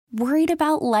Worried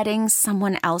about letting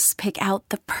someone else pick out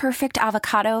the perfect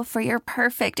avocado for your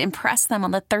perfect impress them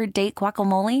on the third date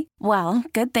guacamole? Well,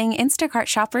 good thing Instacart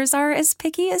shoppers are as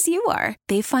picky as you are.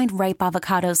 They find ripe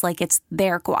avocados like it's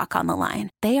their guac on the line.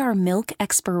 They are milk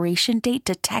expiration date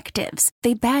detectives.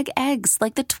 They bag eggs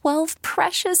like the 12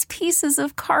 precious pieces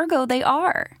of cargo they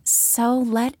are. So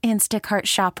let Instacart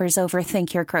shoppers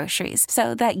overthink your groceries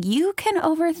so that you can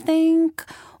overthink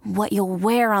what you'll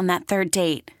wear on that third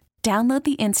date. Download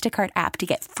the Instacart app to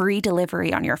get free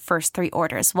delivery on your first 3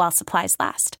 orders while supplies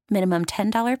last. Minimum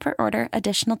 $10 per order.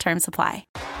 Additional terms apply.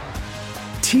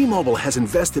 T-Mobile has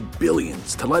invested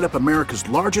billions to light up America's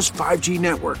largest 5G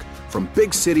network, from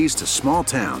big cities to small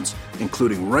towns,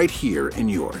 including right here in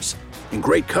yours. And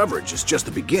great coverage is just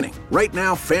the beginning. Right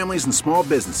now, families and small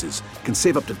businesses can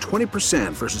save up to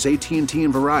 20% versus AT&T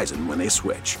and Verizon when they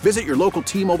switch. Visit your local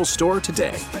T-Mobile store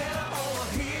today.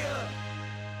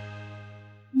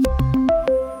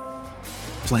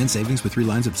 Plan savings with 3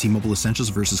 lines of T-Mobile Essentials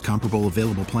versus comparable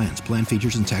available plans. Plan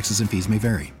features and taxes and fees may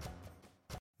vary.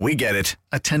 We get it.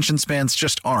 Attention spans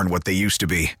just aren't what they used to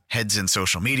be. Heads in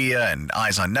social media and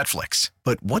eyes on Netflix.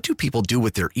 But what do people do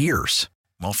with their ears?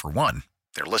 Well, for one,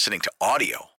 they're listening to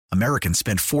audio. Americans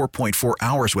spend 4.4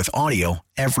 hours with audio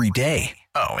every day.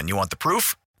 Oh, and you want the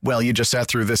proof? Well, you just sat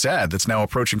through this ad that's now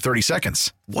approaching 30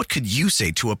 seconds. What could you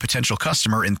say to a potential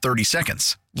customer in 30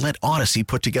 seconds? Let Odyssey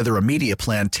put together a media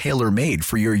plan tailor-made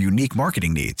for your unique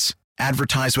marketing needs.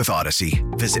 Advertise with Odyssey.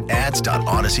 Visit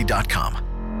ads.odyssey.com.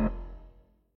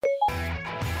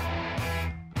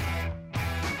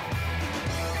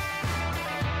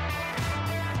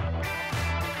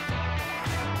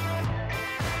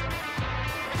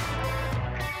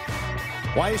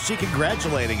 Why is she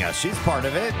congratulating us? She's part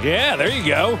of it. Yeah, there you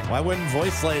go. Why would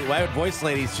voice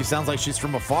lady? She sounds like she's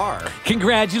from afar.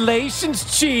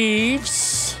 Congratulations,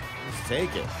 Chiefs. Just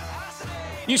take it.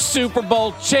 You Super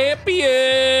Bowl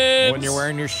champions. When you're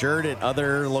wearing your shirt at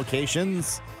other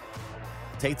locations,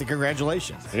 take the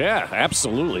congratulations. Yeah,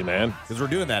 absolutely, man. Because we're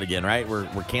doing that again, right? We're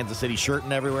Kansas City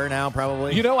shirting everywhere now,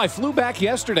 probably. You know, I flew back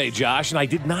yesterday, Josh, and I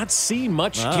did not see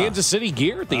much Kansas City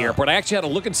gear at the airport. I actually had to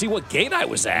look and see what gate I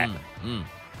was at.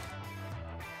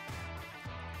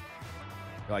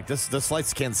 Like, this flight's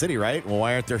to Kansas City, right? Well,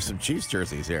 why aren't there some Chiefs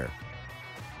jerseys here?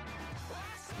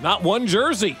 Not one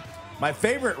jersey. My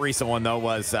favorite recent one, though,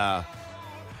 was I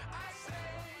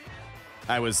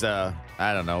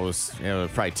don't know, it was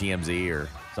probably TMZ or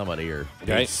somebody or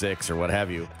Page 6 or what have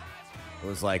you. It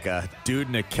was like a dude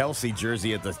in a Kelsey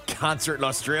jersey at the concert in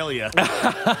Australia.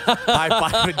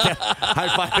 High-fiving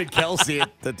Kelsey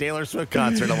at the Taylor Swift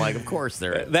concert. I'm like, of course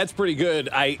there is. That's pretty good.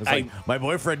 My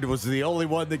boyfriend was the only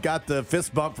one that got the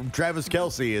fist bump from Travis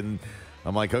Kelsey, and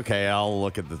I'm like, okay, I'll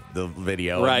look at the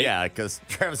video. Right. And yeah, because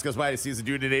Travis goes by and sees a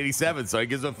dude in 87, so he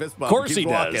gives him a fist bump. Of course he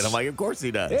walking. does. I'm like, of course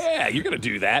he does. Yeah, you're going to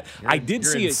do that. You're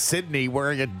see in Sydney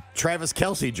wearing a Travis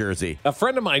Kelsey jersey. A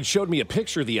friend of mine showed me a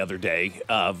picture the other day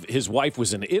of his wife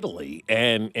was in Italy,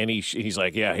 and he's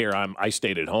like, yeah, here, I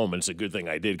stayed at home, and it's a good thing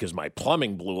I did because my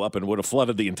plumbing blew up and would have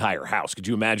flooded the entire house. Could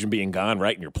you imagine being gone,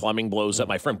 right, and your plumbing blows up?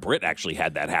 My friend Britt actually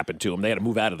had that happen to him. They had to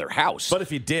move out of their house. But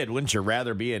if you did, wouldn't you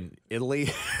rather be in Italy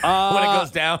when it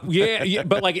goes down? Yeah,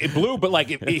 but like it blew, but like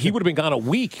he would have been gone a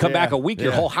week, come back a week,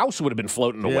 your whole house would have been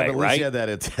floating away, but at least right? you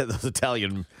had those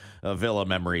Italian villa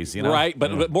memories, you know? Right,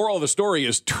 but moral of the story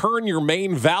is turn your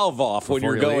main valve off when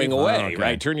you're going away,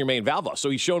 right? Turn your main valve off. So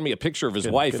he's showing me a picture of his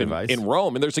wife in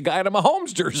Rome, and there's a guy in a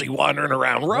Mahomes jersey wandering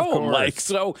around Rome. Like,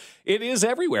 so it is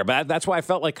everywhere. But that's why I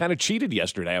felt like kind of cheated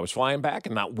yesterday. I was flying back,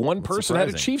 and not one person had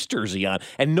a Chiefs jersey on,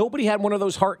 and nobody had one of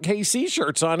those Heart KC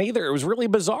shirts on either. It was really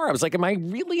bizarre. I was like, am I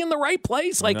really in the right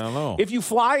place? Like, if you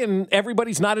fly and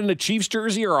everybody's not in a Chiefs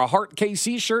jersey or a Heart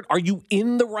KC shirt, are you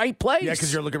in the right place? Yeah,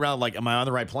 because you're looking around like, am I on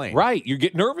the right plane? Right. You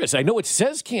get nervous. I know it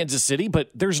says Kansas City, but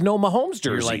there's no Mahomes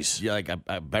jerseys. You're like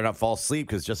I better not fall asleep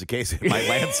because just in case it might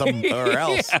land somewhere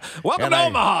else. Welcome to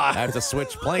Omaha. I have to switch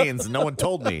planes, and no one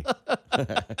told me. So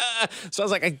I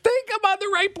was like, I think I'm on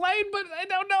the right plane, but I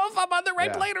don't know if I'm on the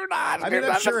right plane or not. I mean,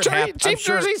 I'm sure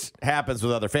it happens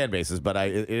with other fan bases, but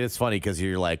it is funny because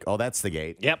you're like, oh, that's the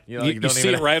gate. Yep. You see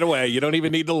it right away. You don't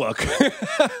even need to look.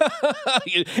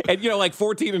 And, like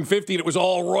 14 and 15, it was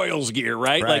all Royals gear,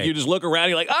 right? Like you just look around,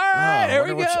 you're like, all right, there we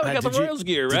go. We got the Royals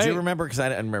gear, right? Did you remember? Because I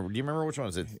didn't remember. Do you remember which one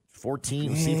was it?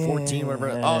 14, C14, whatever.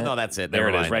 Oh, no, that's it. There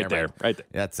it is, right there.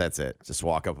 That's it. Just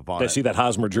walk up upon it. I see that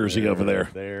Hosmer jersey over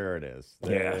there. There it is.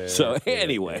 Yeah. So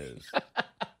anyway.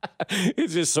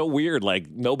 It's just so weird. Like,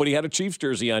 nobody had a Chiefs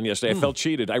jersey on yesterday. I felt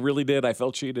cheated. I really did. I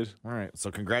felt cheated. All right.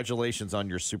 So congratulations on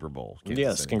your Super Bowl.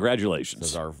 Yes, City.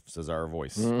 Congratulations. Says our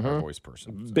voice, our voice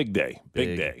person. So. Big day.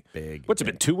 Big day. Big. What's it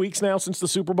been, 2 weeks now since the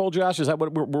Super Bowl, Josh? Is that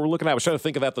what we're looking at? I was trying to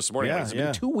think of that this morning. It's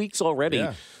been 2 weeks already,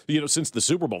 since the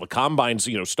Super Bowl. The Combine's,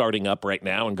 starting up right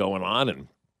now and going on, and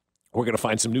we're going to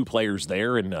find some new players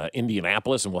there in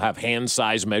Indianapolis, and we'll have hand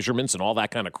size measurements and all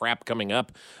that kind of crap coming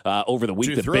up over the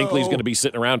week that Binkley's going to be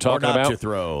sitting around talking or not about. To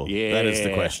throw. Yeah, that is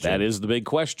the question. That is the big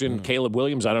question. Caleb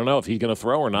Williams, I don't know if he's going to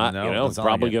throw or not. No,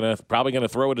 probably going to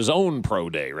throw at his own pro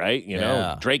day,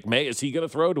 right? Drake May, is he going to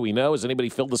throw? Do we know? Has anybody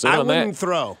filled us in on that? I wouldn't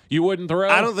throw. You wouldn't throw?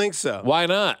 I don't think so. Why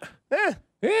not?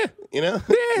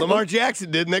 Lamar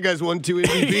Jackson did, and that guy's won 2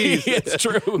 MVPs. It's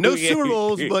true. No Super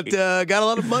Bowls, but got a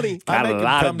lot of money.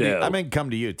 I may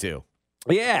come to you, too.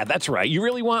 Yeah, that's right. You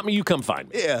really want me? You come find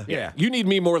me. Yeah. You need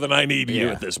me more than I need you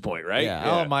at this point, right? Yeah.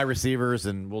 I'll have my receivers,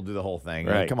 and we'll do the whole thing.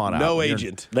 Right. Come on out. No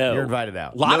agent. You're invited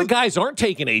out. A lot of guys aren't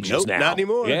taking agents now. Not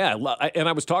anymore. Yeah, and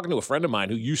I was talking to a friend of mine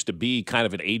who used to be kind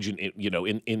of an agent,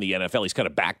 in the NFL. He's kind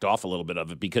of backed off a little bit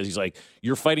of it because he's like,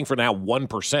 you're fighting for now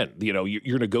 1%.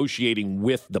 You're negotiating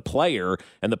with the player,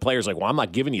 and the player's like, well, I'm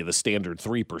not giving you the standard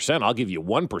 3%. I'll give you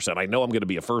 1%. I know I'm going to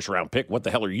be a first-round pick. What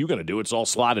the hell are you going to do? It's all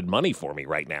slotted money for me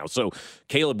right now. So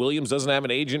Caleb Williams doesn't have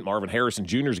an agent. Marvin Harrison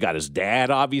Jr.'s got his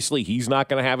dad, obviously. He's not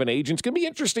going to have an agent. It's going to be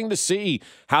interesting to see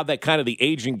how that kind of the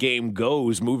agent game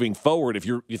goes moving forward if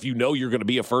you know you're going to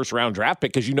be a first-round draft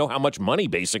pick because you know how much money,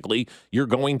 basically, you're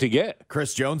going to get.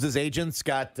 Chris Jones's agent's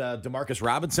got DeMarcus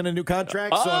Robinson a new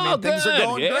contract, so things are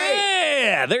going great.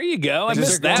 Yeah, there you go. I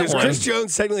missed that Does one. Chris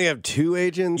Jones technically have 2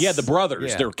 agents? Yeah, the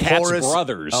brothers. Yeah. They're Cat's Horace,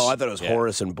 brothers. Oh, I thought it was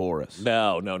Horace and Boris.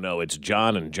 No. It's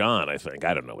John and John, I think.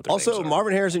 I don't know what their names Also, are.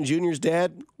 Marvin Harrison Jr.'s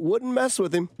dad wouldn't mess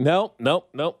with him. No.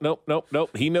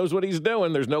 He knows what he's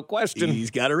doing. There's no question. He's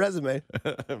got a resume.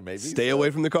 Maybe Stay away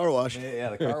from the car wash.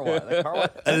 Yeah, the car wash.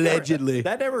 Allegedly.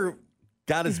 That never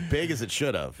got as big as it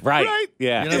should have. Right.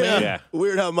 Yeah. You know what I mean? Yeah.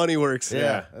 Weird how money works.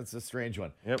 Yeah, that's a strange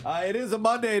one. Yep. It is a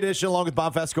Monday edition along with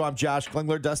Bob Fesco. I'm Josh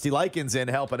Klingler. Dusty Likens in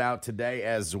helping out today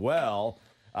as well.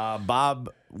 Bob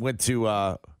went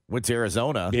to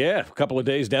Arizona. Yeah, a couple of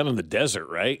days down in the desert,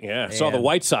 right? Yeah. Saw the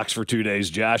White Sox for 2 days,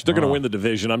 Josh. They're going to win the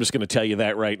division. I'm just going to tell you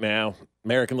that right now.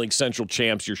 American League Central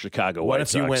champs, your Chicago White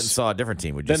Sox. What if you went and saw a different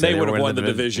team? Would you then say they would have won the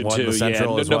division too. The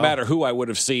Central yeah, as no well? matter who I would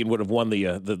have seen would have won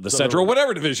the Central,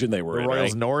 whatever division they were The in.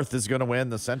 Royals right? North is going to win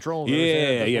the Central?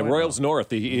 Yeah. Royals North.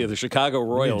 The Chicago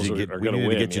Royals are going to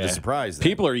win. Get you the surprise. Then.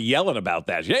 People are yelling about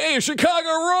that. Hey, Chicago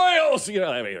Royals!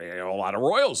 A lot of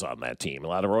Royals on that team. A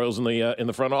lot of Royals in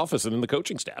the front office and in the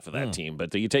coaching staff of that team.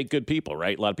 But you take good people,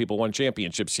 right? A lot of people won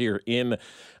championships here in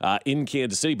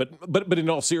Kansas City. But in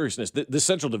all seriousness, the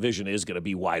Central Division is going to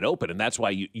be wide open, and that's why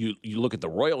you look at the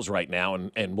Royals right now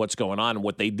and what's going on and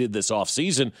what they did this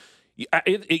offseason.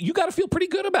 You got to feel pretty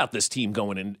good about this team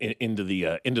going into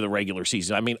the regular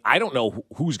season. I mean, I don't know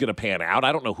who's going to pan out.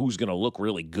 I don't know who's going to look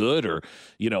really good or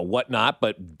whatnot.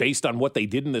 But based on what they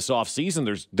did in this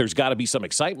offseason, there's got to be some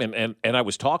excitement. And I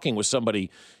was talking with somebody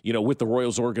with the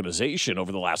Royals organization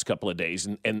over the last couple of days,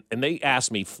 and they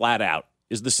asked me flat out,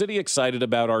 "Is the city excited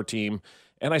about our team?"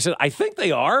 And I said, I think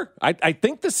they are. I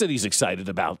think the city's excited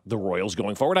about the Royals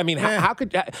going forward. I mean, how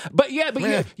could? But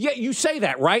you say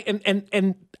that, right?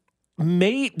 And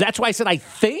that's why I said I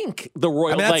think the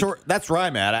Royals. I mean, that's where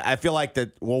I'm at. I feel like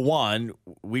that. Well, one,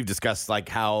 we've discussed like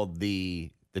how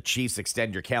the Chiefs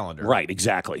extend your calendar, right?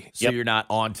 Exactly. So you're not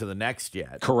on to the next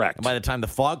yet. Correct. And by the time the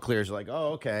fog clears, you're like,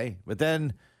 oh, okay. But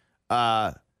then,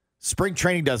 spring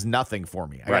training does nothing for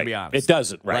me. I gotta be honest. It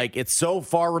doesn't. Right. Like it's so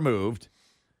far removed.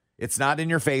 It's not in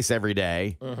your face every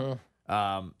day.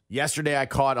 Mm-hmm. Yesterday, I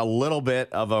caught a little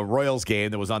bit of a Royals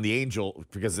game that was on the Angel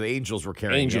because the Angels were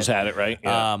carrying Angels it. had it, right?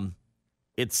 Yeah.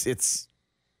 It's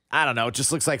I don't know. It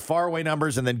just looks like faraway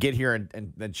numbers and then get here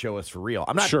and then show us for real.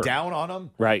 I'm not down on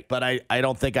them. Right. But I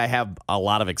don't think I have a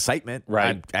lot of excitement.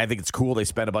 Right. I think it's cool they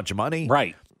spent a bunch of money.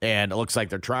 Right. And it looks like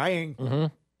they're trying. Mm-hmm.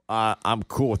 I'm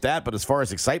cool with that. But as far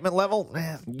as excitement level,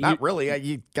 not really.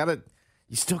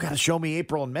 You still got to show me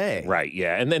April and May. Right,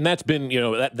 yeah. And then that's been,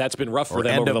 that's been rough for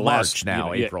them over the last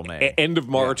now, April, May. End of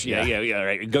March. Yeah,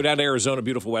 right. Go down to Arizona,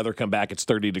 beautiful weather, come back, it's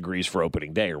 30 degrees for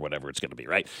opening day or whatever it's going to be,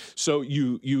 right? So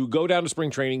you go down to spring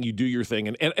training, you do your thing,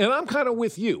 and I'm kind of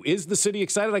with you. Is the city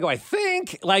excited? I go, I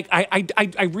think,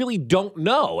 I really don't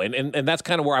know. And that's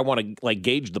kind of where I want to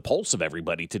gauge the pulse of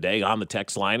everybody today on the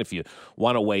text line. If you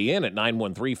want to weigh in at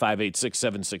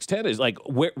 913-586-7610, is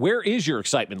where is your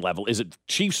excitement level? Is it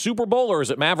Chiefs Super Bowl or is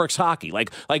it Mavericks hockey?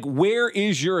 Like where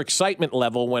is your excitement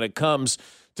level when it comes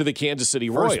to the Kansas City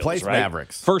Royals. First place right?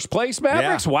 Mavericks. First place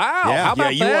Mavericks? Yeah. Wow. Yeah. How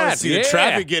about you that? want to see the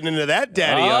traffic getting into that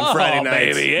daddy on Friday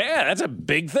nights. Baby. Yeah, that's a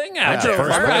big thing out I'm there.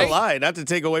 not Right? gonna lie, not to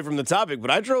take away from the topic,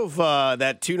 but I drove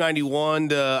that 291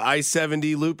 to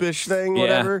I-70 loopish thing,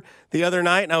 whatever, the other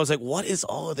night, and I was like, "What is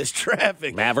all of this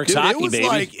traffic?" Mavericks Dude, hockey, it was baby.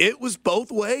 like it was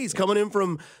both ways coming in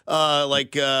from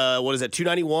what is that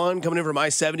 291 coming in from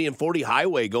I-70 and 40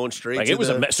 highway going straight. Like to it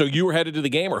was so you were headed to the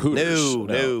game or Hooters?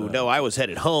 No, I was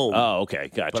headed home. Oh, okay,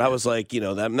 gotcha. But I was like,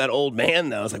 I'm that old man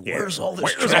now. I was like, where's all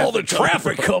this? Where's all the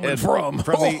traffic coming from?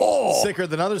 the sicker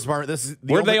than others part. This is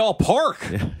Where'd they all park?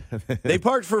 They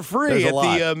parked for free There's a at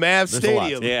lot. the Mavs There's a lot.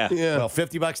 Stadium. Yeah. Well,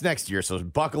 $50 next year, so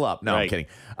buckle up. No, I'm Right.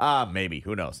 kidding. Maybe.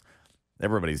 Who knows?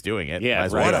 Everybody's doing it. Yeah, Might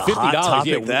as well what do a it. hot $50.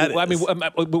 topic that I mean,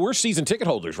 is. we're season ticket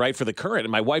holders, right, for the current.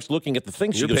 And my wife's looking at the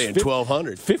thing. She You're goes, paying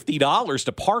 $1,200. $50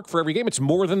 to park for every game. It's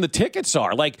more than the tickets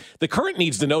are. Like the current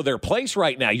needs to know their place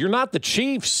right now. You're not the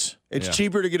Chiefs. It's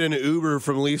cheaper to get an Uber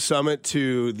from Leaf Summit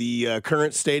to the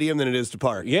current stadium than it is to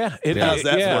park. Yeah, How's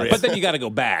that for you? But then you got to go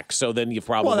back. So then you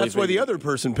probably. Well, that's why the other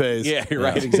person pays. Yeah, you're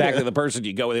right. Exactly. The person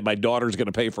you go with, my daughter's going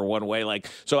to pay for one way.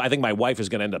 So I think my wife is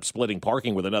going to end up splitting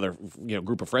parking with another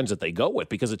group of friends that they go with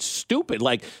because it's stupid.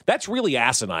 Like that's really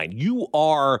asinine. You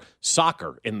are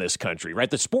soccer in this country, right?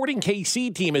 The Sporting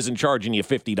KC team isn't charging you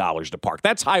 $50 to park.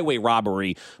 That's highway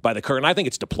robbery by the current. I think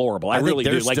it's deplorable. I really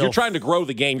do. Like you're trying to grow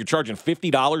the game, you're charging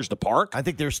 $50 to park. I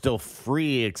think they're still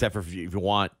free, except for if you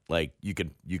want, like you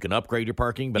can upgrade your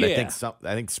parking. But I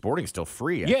think Sporting's still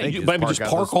free. Just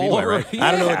park all over. Right? Yeah. I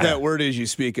don't know what that word is you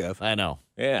speak of. I know.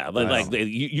 Yeah, but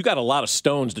you got a lot of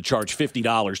stones to charge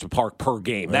 $50 to park per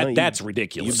game. That's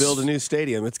ridiculous. You build a new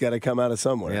stadium, it's got to come out of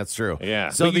somewhere. Yeah, that's true. Yeah,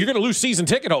 So but you're going to lose season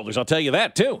ticket holders. I'll tell you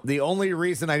that too. The only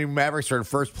reason I knew Mavericks were in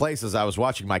first place is I was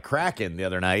watching my Kraken the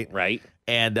other night. Right.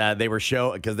 And they were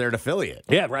because they're an affiliate.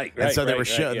 Yeah, right. And so they were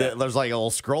yeah. There's like a little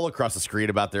scroll across the screen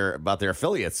about their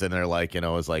affiliates, and they're like, it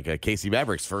was like KC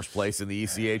Mavericks first place in the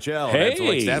ECHL.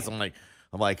 Hey,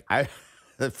 I'm like I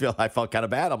felt kind of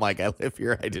bad. I'm like, I live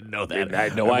here. I didn't know that. I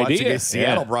had no I'm idea. Watching a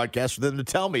Seattle broadcast for them to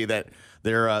tell me that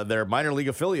their minor league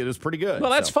affiliate is pretty good.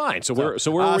 Well, that's fine. So where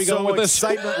are we going with this?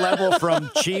 Excitement level from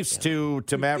Chiefs to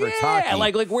Mavericks hockey. Yeah,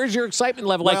 like where's your excitement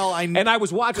level? Well, I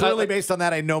was watching. Clearly, based on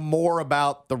that, I know more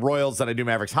about the Royals than I do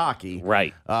Mavericks hockey.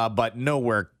 Right. But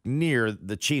nowhere near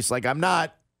the Chiefs. Like I'm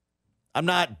not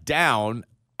down.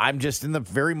 I'm just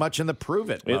very much in the prove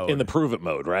it mode. In the prove it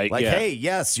mode, right? Like, hey,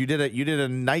 yes, you did a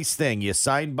nice thing. You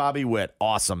signed Bobby Witt.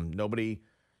 Awesome. Nobody,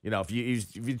 if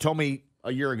you told me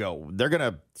a year ago they're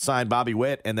gonna sign Bobby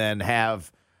Witt and then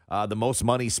have the most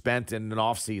money spent in an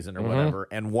offseason or whatever,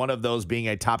 and one of those being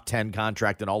a top 10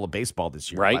 contract in all of baseball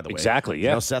this year. Right. By the way. Exactly.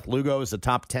 Yeah. Seth Lugo is a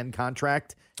top 10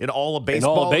 contract in all of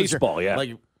baseball. In all of baseball. Yeah.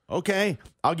 Like, okay,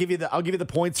 I'll give you the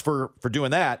points for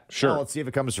doing that. Sure. Well, let's see if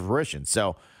it comes to fruition.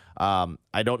 So.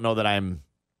 I don't know that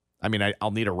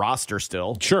I'll need a roster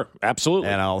still. Sure, absolutely.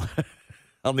 And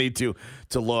I'll need to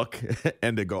look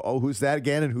and to go, who's that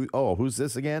again? And who's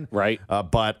this again? Right.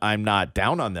 But I'm not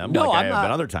down on them I have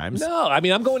been other times. No,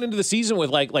 I'm going into the season with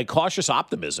like cautious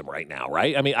optimism right now,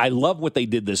 right? I mean, I love what they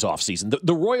did this offseason.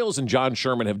 The Royals and John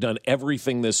Sherman have done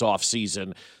everything this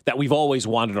offseason that we've always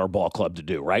wanted our ball club to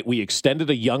do, right? We extended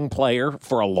a young player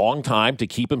for a long time to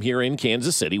keep him here in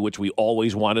Kansas City, which we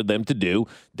always wanted them to do.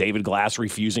 David Glass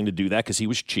refusing to do that because he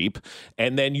was cheap.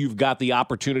 And then you've got the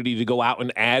opportunity to go out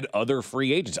and add other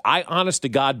free agents. I, honest to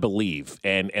God, believe,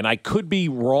 and I could be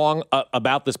wrong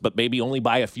about this, but maybe only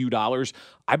by a few dollars,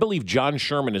 I believe John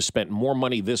Sherman has spent more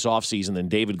money this offseason than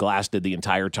David Glass did the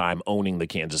entire time owning the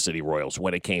Kansas City Royals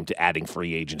when it came to adding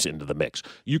free agents into the mix.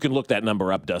 You can look that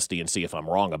number up, Dusty, and see if I'm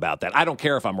wrong about that. I don't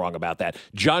care if I'm wrong about that.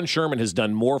 John Sherman has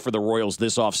done more for the Royals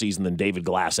this offseason than David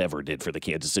Glass ever did for the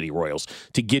Kansas City Royals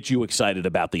to get you excited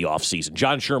about the offseason.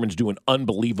 John Sherman's doing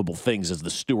unbelievable things as the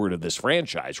steward of this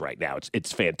franchise right now.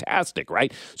 It's fantastic,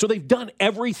 right? So they've done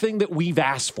everything that we've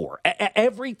asked for,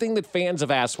 everything that fans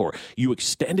have asked for. You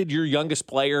extended your youngest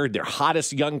player, their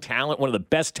hottest young talent, one of the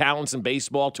best talents in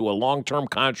baseball, to a long-term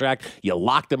contract. You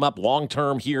locked him up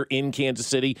long-term here in Kansas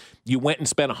City. You went and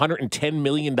spent $110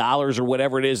 million or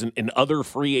whatever it is in other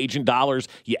free agent dollars.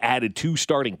 You added 2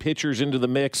 starting pitchers into the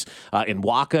mix in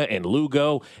Waka and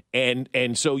Lugo.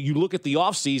 And so you look at the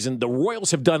offseason, the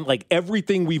Royals have done like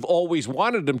everything we've always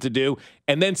wanted them to do.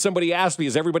 And then somebody asked me,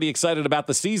 is everybody excited about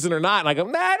the season or not? And I go,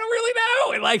 I don't really know.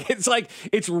 know.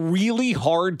 It's really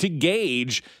hard to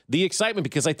gauge the excitement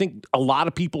because I think a lot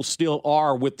of people still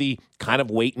are with the kind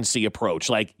of wait and see approach.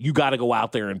 Like, you got to go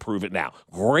out there and prove it now.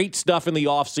 Great stuff in the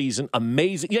offseason.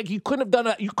 Amazing. You couldn't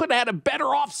have had a better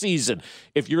offseason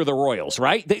if you're the Royals,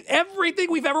 right?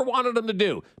 Everything we've ever wanted them to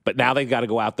do. But now they've got to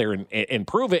go out there and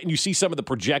prove it. And you see some of the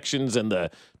projections and the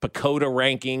Pacoda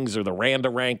rankings or the Randa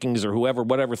rankings or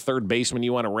whatever third baseman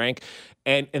you want to rank.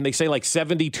 And they say like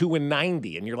 72 and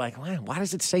 90. And you're like, why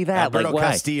does it say that? Alberto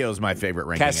Castillo is my favorite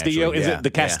ranking. Castillo? Actually. Is it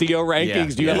the Castillo rankings?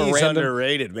 Yeah. Do you have a random? He's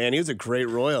underrated, man. He was a great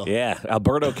Royal. Yeah,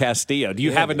 Alberto Castillo. Do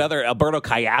you have another Alberto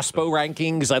Callaspo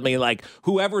rankings? I mean, like,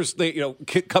 whoever's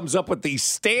comes up with these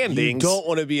standings. You don't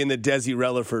want to be in the Desi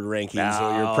Relaford rankings. No.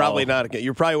 So you're probably not.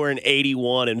 You're probably wearing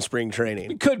 81 in spring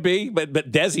training. Could be, but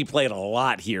Desi played a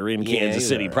lot here in Kansas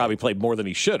City. Right. Probably played more than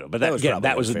he should have. But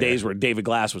that was the days where David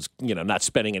Glass was not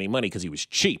spending any money because he was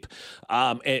cheap.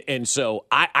 And so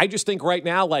I just think right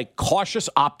now, like, cautious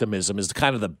optimism is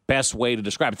kind of the best way to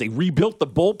describe it. They rebuilt the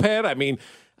bullpen. I mean,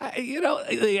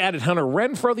 they added Hunter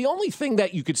Renfroe. The only thing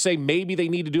that you could say maybe they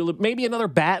need to do, maybe another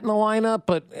bat in the lineup.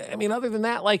 But, I mean, other than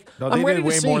that, like, I'm ready to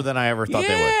see. They did way more than I ever thought they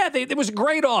would. Yeah, it was a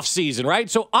great offseason, right?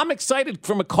 So I'm excited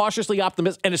from a cautiously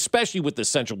optimistic, and especially with the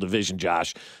Central Division,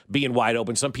 Josh, being wide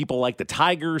open. Some people like the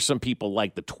Tigers. Some people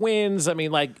like the Twins. I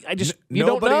mean, like, you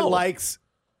don't know.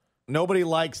 Nobody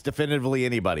likes definitively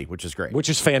anybody, which is great. Which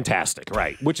is fantastic,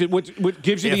 right? Which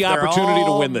gives you the opportunity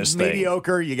to win this thing.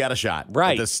 Mediocre, you got a shot.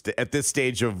 Right. At this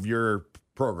stage of your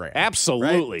program.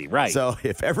 Absolutely, right. So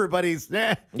if everybody's,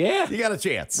 you got a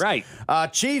chance. Right.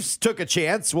 Chiefs took a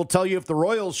chance. We'll tell you if the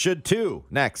Royals should too.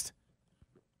 Next.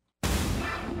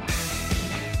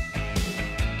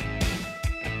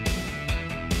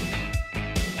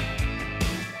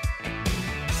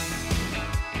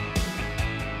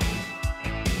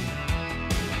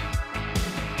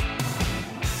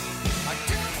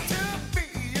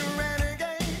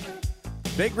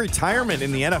 Big retirement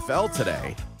in the NFL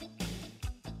today.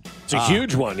 It's a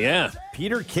huge one, yeah.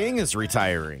 Peter King is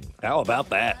retiring. How about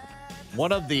that?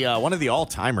 One of the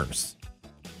all-timers.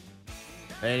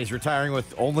 And he's retiring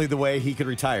with only the way he could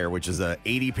retire, which is a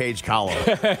 80-page column.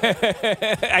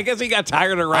 I guess he got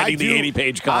tired of writing the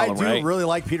 80-page column, right? I do really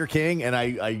like Peter King, and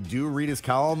I do read his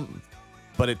column,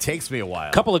 but it takes me a while.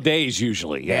 A couple of days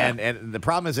usually, yeah. And the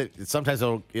problem is that sometimes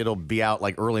it'll be out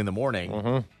like early in the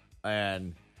morning,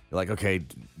 and you're like, okay,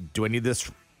 do I need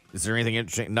this? Is there anything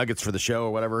interesting, nuggets for the show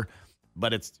or whatever?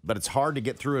 But it's hard to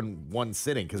get through in one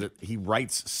sitting because he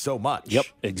writes so much. Yep,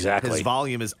 exactly. His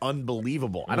volume is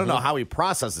unbelievable. I don't know how he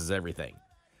processes everything.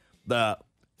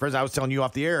 First, I was telling you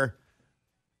off the air,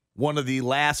 one of the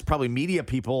last probably media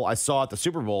people I saw at the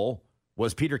Super Bowl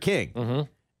was Peter King.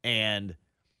 And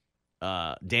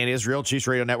Dan Israel, Chiefs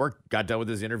Radio Network, got done with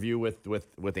his interview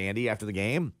with Andy after the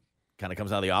game. Kind of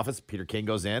comes out of the office. Peter King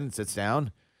goes in, sits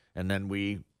down, and then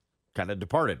we kind of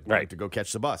departed to go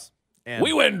catch the bus. And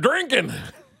we went drinking.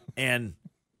 And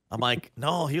I'm like,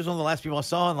 no, he was one of the last people I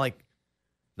saw. And like,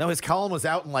 no, his column was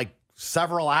out in like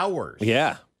several hours.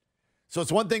 Yeah. So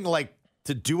it's one thing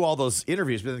to do all those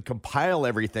interviews, but then compile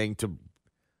everything to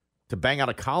bang out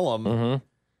a column.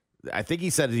 I think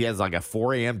he said he has like a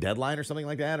 4 a.m. deadline or something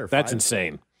like that. Or that's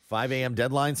insane. 5 a.m.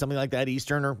 deadline, something like that,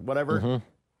 Eastern or whatever.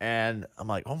 And I'm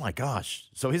like, oh my gosh.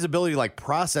 So his ability to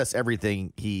process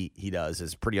everything he does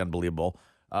is pretty unbelievable.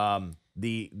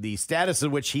 The status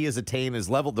in which he has attained is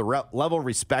level of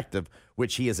respect of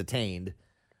which he has attained.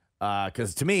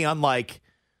 Because to me, unlike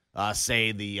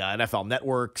say the NFL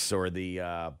networks or the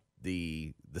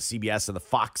CBS and the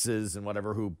Foxes and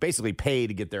whatever, who basically pay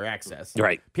to get their access.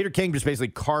 Right. Peter King just basically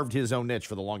carved his own niche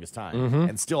for the longest time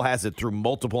and still has it through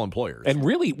multiple employers. And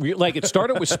really, it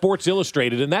started with Sports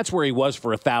Illustrated, and that's where he was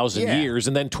for 1,000 years.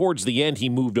 And then towards the end, he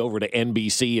moved over to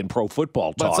NBC and Pro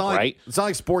Football Talk, right? It's not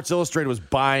like Sports Illustrated was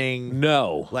buying.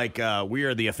 No. We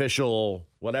are the official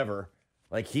whatever.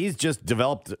 He's just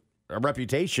developed a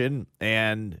reputation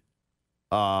and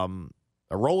a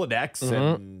Rolodex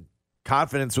and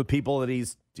confidence with people that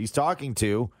he's talking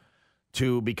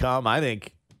to become, I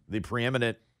think, the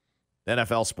preeminent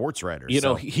NFL sports writer.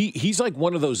 He's like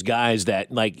one of those guys that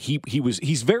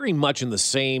he's very much in the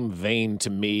same vein to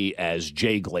me as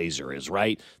Jay Glazer is,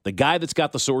 right? The guy that's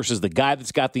got the sources, the guy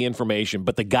that's got the information,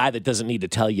 but the guy that doesn't need to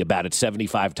tell you about it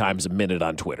 75 times a minute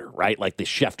on Twitter, right? Like the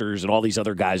Schefters and all these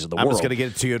other guys of the world. I'm just going to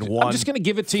get it to you in one. I'm just going to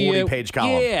give it to you. 40-page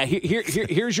column. Yeah,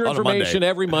 here's your information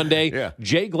every Monday. Yeah.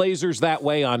 Jay Glazer's that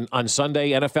way on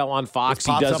Sunday. NFL on Fox.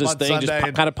 He does his thing,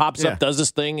 just kind of pops up, does his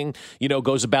thing, and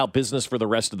goes about business for the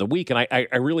rest of the week. And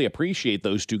I really appreciate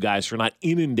those two guys for not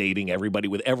inundating everybody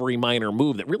with every minor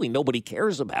move that really nobody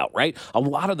cares about, right? A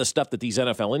lot of the stuff that these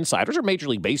NFL insiders or Major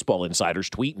League Baseball insiders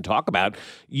tweet and talk about,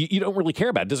 you don't really care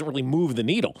about. It doesn't really move the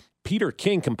needle. Peter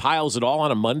King compiles it all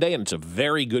on a Monday, and it's a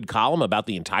very good column about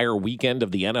the entire weekend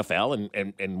of the NFL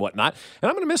and whatnot. And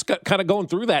I'm going to miss kind of going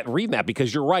through that and reading that,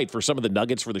 because you're right, for some of the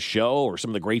nuggets for the show or some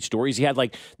of the great stories he had.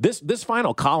 Like this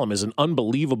final column is an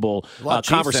unbelievable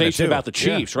conversation about the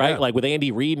Chiefs, right? Like with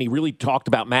Andy Reid, and he really talked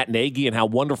about Matt Nagy and how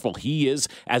wonderful he is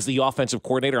as the offensive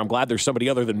coordinator. I'm glad there's somebody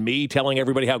other than me telling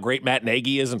everybody how great Matt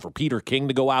Nagy is, and for Peter King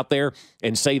to go out there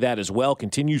and say that as well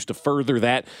continues to further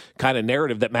that kind of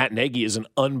narrative that Matt Nagy is an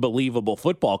unbelievable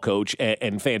football coach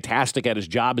and fantastic at his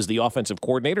job as the offensive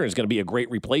coordinator, and is going to be a great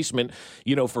replacement,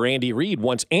 for Andy Reid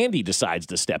once Andy decides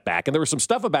to step back. And there was some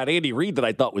stuff about Andy Reid that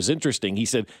I thought was interesting. He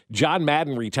said John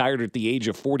Madden retired at the age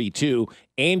of 42.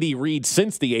 Andy Reid,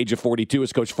 since the age of 42,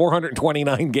 has coached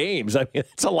 429 games. I mean,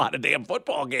 it's a lot of damn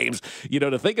football games,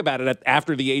 to think about it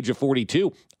after the age of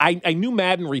 42. I knew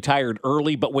Madden retired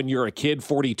early, but when you're a kid,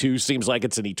 42 seems like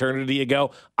it's an eternity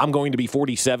ago. I'm going to be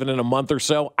 47 in a month or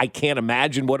so. I can't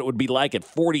imagine what it would be like at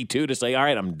 42 to say, all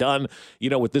right, I'm done,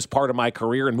 with this part of my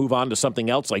career and move on to something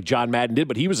else like John Madden did.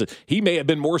 But he may have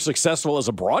been more successful as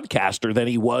a broadcaster than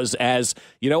he was as,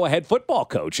 a head football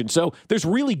coach. And so there's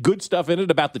really good stuff in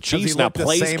it about the Chiefs. Now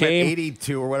plays came came at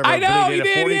 82 or whatever. I know he did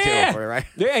at 42, yeah. right?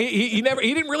 Yeah, he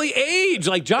didn't really age.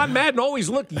 Like John Madden always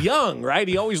looked young, right?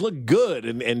 He always looked good.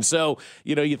 And so,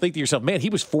 you think to yourself, man, he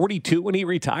was 42 when he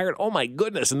retired. Oh my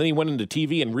goodness. And then he went into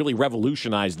TV and really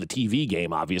revolutionized the TV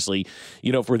game, obviously,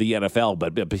 for the NFL.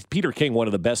 But Peter King, one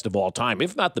of the best of all time,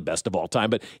 if not the best of all time.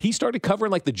 But he started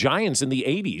covering like the Giants in the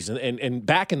 80s. And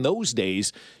back in those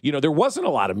days, there wasn't a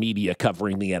lot of media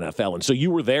covering the NFL. And so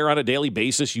you were there on a daily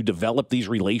basis. You developed these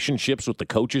relationships with the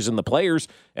coaches and the players.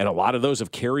 And a lot of those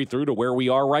have carried through to where we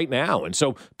are right now. And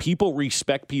so people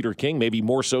respect Peter King maybe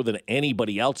more so than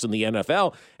anybody else in the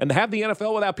NFL. And to have the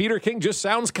NFL without Peter King just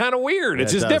sounds kind of weird. Yeah,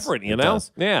 it's just different, It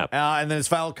does. Yeah. And then his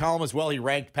final column as well, he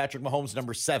ranked Patrick Mahomes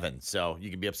number 7. So you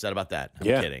can be upset about that. I'm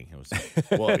kidding.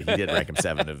 He did rank him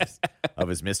 7 of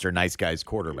his Mr. Nice Guys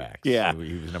quarterbacks. Yeah. So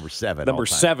he was number 7. Number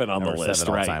 7 on the list.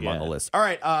 7 all right, time yeah. on the list. All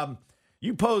right.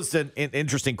 You posed an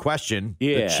interesting question.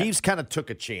 Yeah. The Chiefs kind of took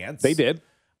a chance. They did.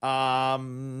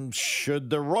 Should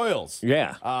the Royals?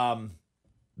 Yeah.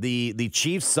 The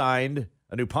Chiefs signed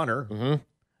a new punter,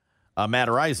 Matt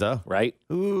Araiza, right?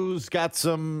 Who's had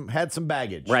some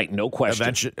baggage, right? No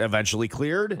question. Eventually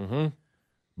cleared,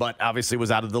 but obviously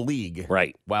was out of the league,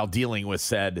 right? While dealing with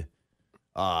said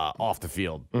off the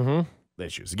field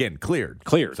issues. Again, cleared.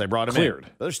 So they brought him in.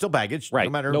 But there's still baggage,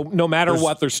 right? No matter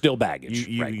what, there's still baggage.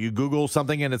 You Google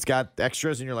something and it's got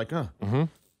extras, and you're like,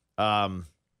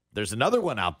 there's another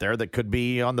one out there that could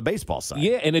be on the baseball side.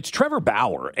 Yeah, and it's Trevor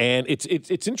Bauer. And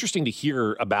it's interesting to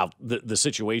hear about the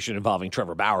situation involving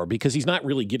Trevor Bauer, because he's not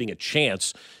really getting a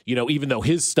chance, even though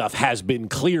his stuff has been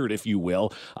cleared, if you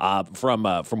will, from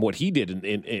what he did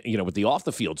in with the off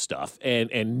the field stuff.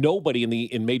 And nobody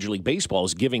in Major League Baseball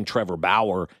is giving Trevor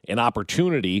Bauer an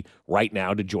opportunity right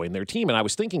now to join their team. And I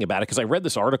was thinking about it because I read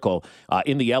this article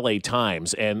in the LA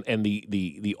Times, and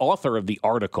the author of the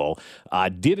article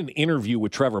did an interview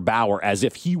with Trevor Bauer as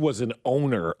if he was an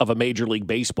owner of a Major League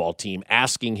Baseball team,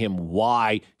 asking him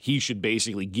why he should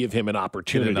basically give him an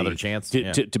opportunity, another chance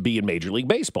to be in Major League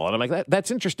Baseball. And I'm like, that's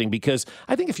interesting, because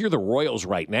I think if you're the Royals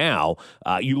right now,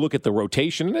 you look at the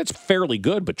rotation and it's fairly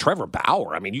good, but Trevor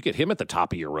Bauer, I mean, you get him at the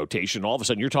top of your rotation, all of a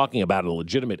sudden you're talking about a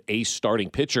legitimate ace starting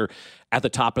pitcher at the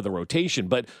top of the rotation.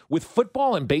 But with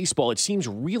football and baseball, it seems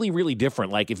really, really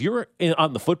different. Like if you're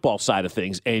on the football side of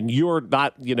things and you're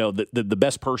not, the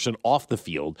best person off the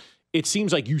field, it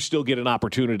seems like you still get an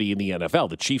opportunity in the NFL.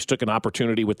 The Chiefs took an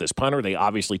opportunity with this punter. They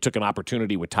obviously took an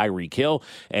opportunity with Tyreek Hill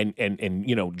and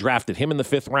drafted him in the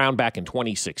 5th round back in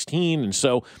 2016. And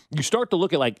so you start to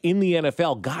look at, like, in the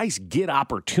NFL, guys get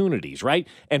opportunities, right?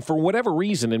 And for whatever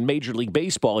reason in Major League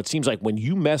Baseball, it seems like when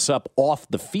you mess up off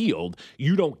the field,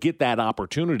 you don't get that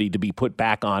opportunity to be put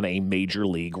back on a Major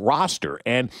League roster.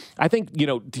 And I think,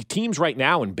 teams right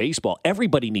now in baseball,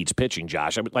 everybody needs pitching,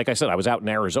 Josh. Like I said, I was out in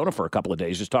Arizona for a couple of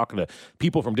days just talking to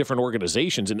people from different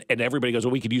organizations, and everybody goes,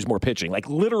 well, we could use more pitching. Like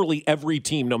literally every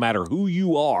team, no matter who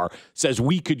you are, says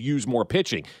we could use more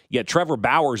pitching. Yet Trevor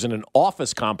Bauer's in an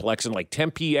office complex in like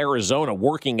Tempe, Arizona,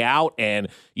 working out and,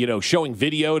 showing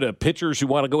video to pitchers who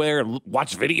want to go there and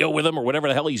watch video with him or whatever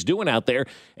the hell he's doing out there.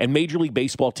 And Major League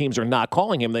Baseball teams are not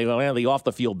calling him. They go, the off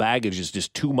the field baggage is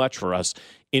just too much for us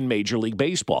in Major League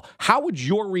Baseball. How would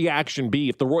your reaction be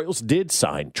if the Royals did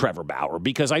sign Trevor Bauer?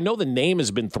 Because I know the name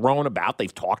has been thrown about.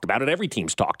 They've talked about it. Every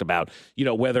team's talked about,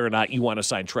 whether or not you want to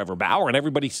sign Trevor Bauer, and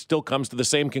everybody still comes to the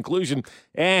same conclusion.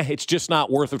 It's just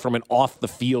not worth it from an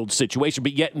off-the-field situation.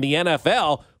 But yet in the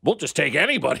NFL, we'll just take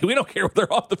anybody. We don't care what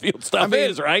their off-the-field stuff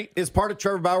is, right? Is part of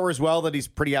Trevor Bauer as well that he's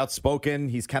pretty outspoken?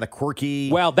 He's kind of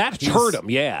quirky. Well, that's hurt him,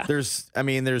 yeah. There's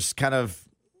kind of,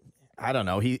 I don't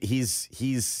know.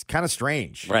 He's kind of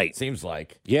strange, right? Seems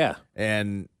like, yeah,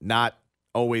 and not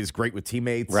always great with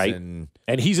teammates, right? And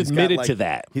he's admitted to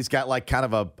that. He's got like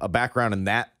kind of a background in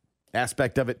that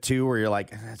aspect of it too, where you're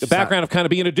like the background of kind of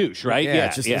being a douche, right?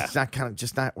 Yeah,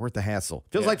 it's not worth the hassle.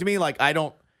 Feels like to me like I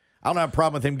don't have a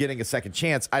problem with him getting a second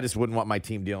chance. I just wouldn't want my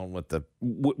team dealing with the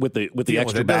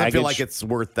extra baggage. I feel like it's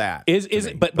worth that. Is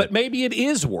it? But maybe it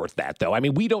is worth that though. I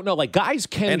mean, we don't know. Like guys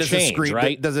can change,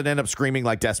 right? Does it end up screaming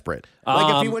like desperate?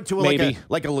 Like if you went to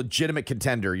a legitimate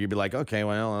contender, you'd be like, okay,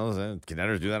 well,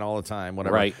 contenders do that all the time.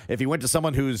 Whatever. Right. If you went to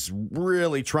someone who's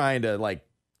really trying to like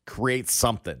create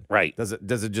something, right? Does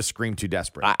it just scream too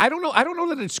desperate? I don't know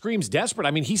that it screams desperate.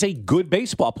 I mean, he's a good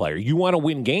baseball player. You want to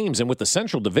win games, and with the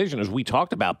Central Division, as we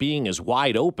talked about, being as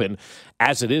wide open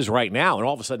as it is right now, and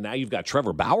all of a sudden now you've got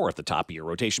Trevor Bauer at the top of your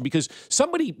rotation, because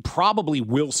somebody probably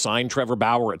will sign Trevor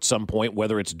Bauer at some point,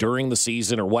 whether it's during the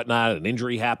season or whatnot. An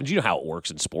injury happens. You know how it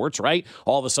works in sports, right?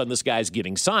 All of a sudden this guy's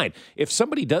getting signed. If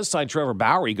somebody does sign Trevor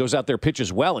Bauer, he goes out there,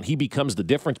 pitches well, and he becomes the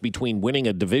difference between winning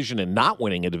a division and not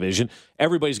winning a division,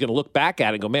 everybody's going to look back at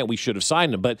it and go, man, we should have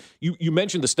signed him. But you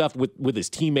mentioned the stuff with his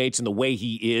teammates and the way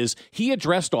he is. He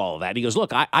addressed all of that. He goes,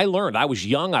 look, I learned. I was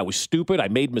young. I was stupid. I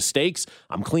made mistakes.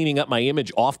 I'm cleaning up my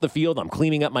image off the field. I'm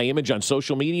cleaning up my image on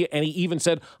social media. And he even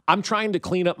said, I'm trying to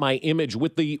clean up my image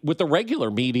with the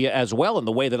regular media as well, in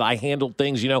the way that I handled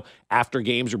things, after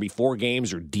games or before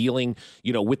games, or dealing,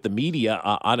 with the media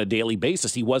on a daily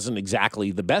basis. He wasn't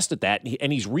exactly the best at that.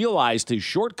 And he's realized his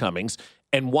shortcomings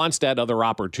and wants that other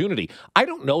opportunity. I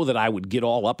don't know that I would get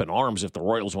all up in arms if the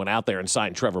Royals went out there and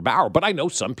signed Trevor Bauer, but I know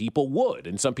some people would,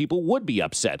 and some people would be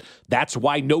upset. That's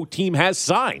why no team has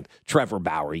signed Trevor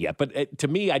Bauer yet. But to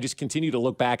me, I just continue to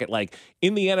look back at, like,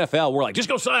 in the NFL, we're like, just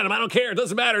go sign him. I don't care. It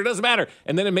doesn't matter.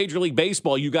 And then in Major League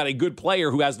Baseball, you got a good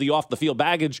player who has the off-the-field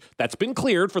baggage that's been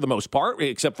cleared for the most part,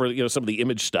 except for, some of the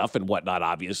image stuff and whatnot,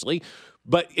 obviously.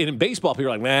 But in baseball,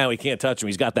 people are like, man, we can't touch him.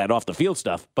 He's got that off-the-field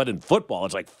stuff. But in football,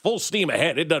 it's like full steam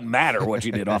ahead. It doesn't matter what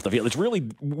you did off the field. It's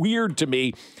really weird to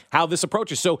me how this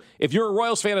approaches. So if you're a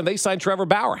Royals fan and they sign Trevor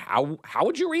Bauer, how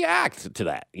would you react to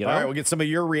that? All right, we'll get some of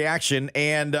your reaction.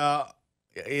 And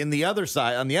in the other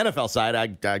side, on the NFL side,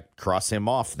 I cross him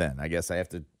off then. I guess I have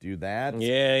to do that.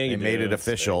 Yeah, they made it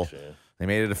official. They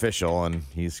made it official, and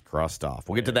he's crossed off.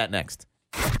 We'll get to that next.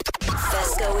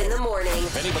 Fesco in the morning.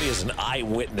 If anybody is an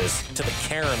eyewitness to the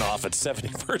Karen off at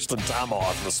 71st and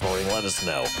Tomahawk this morning, let us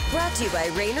know. Brought to you by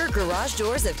Rainer Garage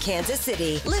Doors of Kansas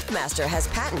City. LiftMaster has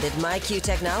patented MyQ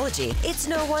technology. It's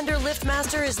no wonder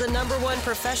LiftMaster is the #1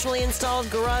 professionally installed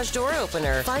garage door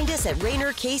opener. Find us at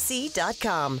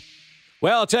RainerKC.com.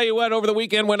 Well, I'll tell you what, over the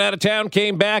weekend, went out of town,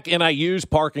 came back, and I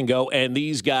used Park and Go, and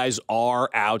these guys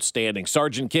are outstanding.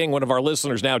 Sergeant King, one of our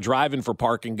listeners, now driving for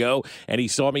Park and Go, and he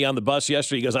saw me on the bus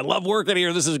yesterday. He goes, I love working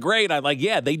here. This is great. I'm like,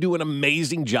 yeah, they do an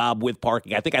amazing job with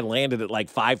parking. I think I landed at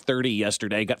like 5:30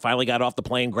 yesterday, finally got off the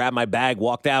plane, grabbed my bag,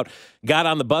 walked out, got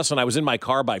on the bus, and I was in my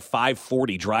car by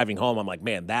 5:40 driving home. I'm like,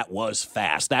 man, that was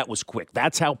fast. That was quick.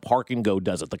 That's how Park and Go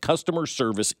does it. The customer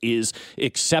service is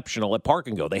exceptional at Park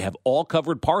and Go. They have all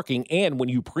covered parking, and when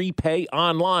you prepay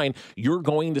online, you're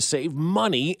going to save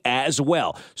money as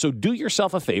well. So do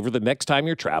yourself a favor the next time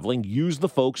you're traveling, use the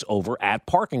folks over at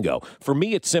Park and Go. For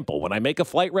me, it's simple. When I make a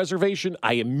flight reservation,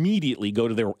 I immediately go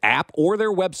to their app or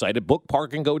their website at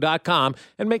bookparkandgo.com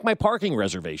and make my parking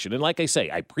reservation. And like I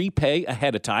say, I prepay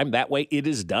ahead of time. That way it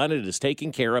is done, it is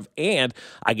taken care of, and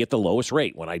I get the lowest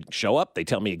rate. When I show up, they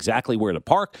tell me exactly where to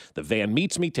park. The van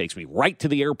meets me, takes me right to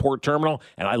the airport terminal,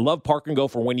 and I love Park and Go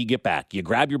for when you get back. You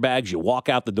grab your bags, you walk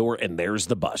out the door, and there's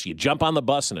the bus. You jump on the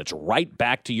bus, and it's right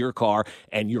back to your car,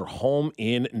 and you're home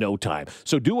in no time.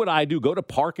 So do what I do. Go to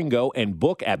Park and Go and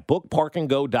book at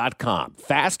bookparkandgo.com.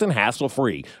 Fast and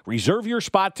hassle-free. Reserve your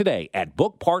spot today at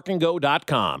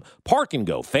bookparkandgo.com. Park and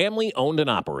Go, family owned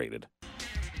and operated.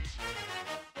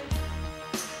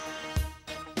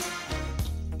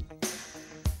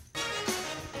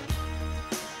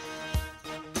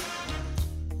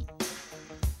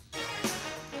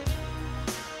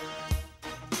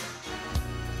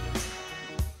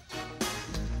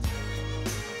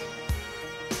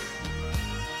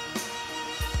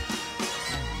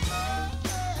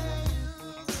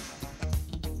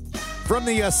 From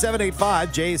the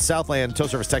 785, Jay's Southland Tow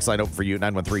Service text line open for you,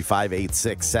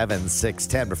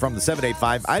 913-586-7610. But from the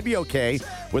 785, I'd be okay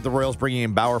with the Royals bringing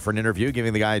in Bauer for an interview,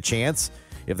 giving the guy a chance.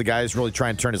 If the guy is really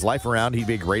trying to turn his life around, he'd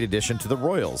be a great addition to the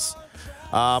Royals.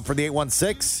 For the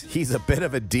 816, he's a bit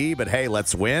of a D, but hey,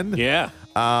 let's win. Yeah.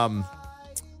 Another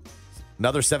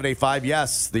 785,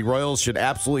 yes, the Royals should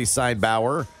absolutely sign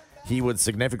Bauer. He would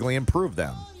significantly improve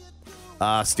them.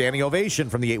 Standing ovation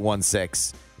from the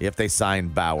 816 if they sign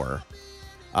Bauer.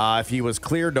 If he was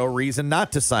cleared, no reason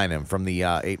not to sign him from the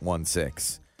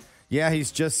 816. Yeah,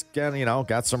 he's just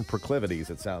got some proclivities,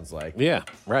 it sounds like. Yeah,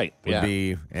 right.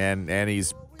 And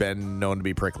he's been known to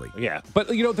be prickly. Yeah, but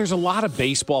there's a lot of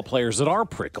baseball players that are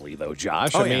prickly, though,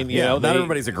 Josh. I mean, not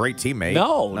everybody's a great teammate.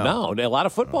 No. A lot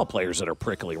of football players that are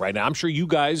prickly right now. I'm sure you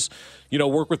guys,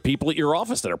 work with people at your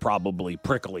office that are probably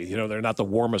prickly. They're not the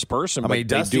warmest person, but they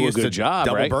do a good job,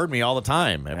 double right? bird me all the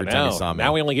time every time you saw me.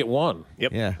 Now we only get one.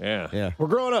 Yep. Yeah. We're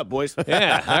growing up, boys.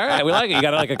 Yeah. All right. We like it. You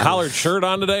got like a collared shirt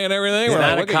on today and everything. It's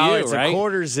not a collar. It's a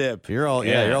quarter zip. You're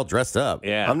all dressed up.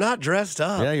 Yeah. I'm not dressed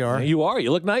up. Yeah, you are. You are.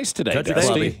 You look nice today.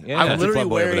 I'm literally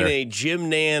wearing a Jim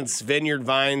Nance Vineyard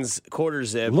Vines quarter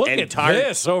zip. Look at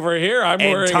this over here. I'm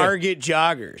wearing Target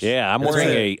joggers. Yeah, I'm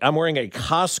wearing a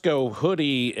Costco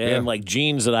hoodie and like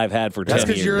jeans that I've had for 10 years.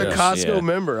 That's because you're a Costco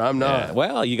member. I'm not. Yeah.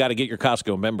 Well, you got to get your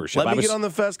Costco membership. Let me get on the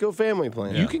Fesco family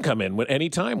plan. You can come in any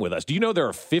time with us. Do you know there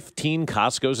are 15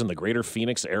 Costcos in the greater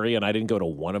Phoenix area, and I didn't go to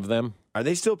one of them? Are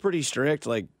they still pretty strict?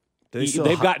 Like,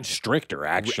 they've gotten stricter,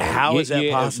 actually. How is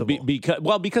that possible?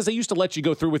 Because they used to let you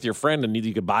go through with your friend and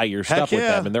you could buy your stuff with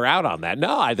them, and they're out on that.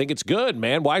 No, I think it's good,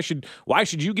 man. Why should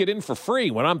you get in for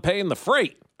free when I'm paying the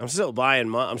freight? I'm still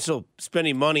buying. I'm still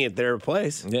spending money at their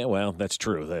place. Yeah, well, that's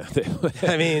true.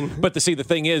 I mean, but the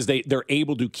thing is, they're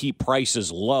able to keep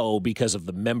prices low because of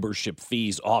the membership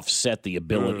fees offset the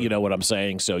ability. You know what I'm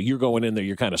saying? So you're going in there,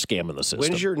 you're kind of scamming the system.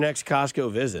 When's your next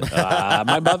Costco visit?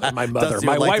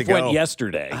 My wife went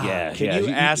yesterday. Yeah. Can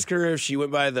you ask her if she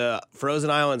went by the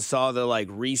frozen aisle and saw the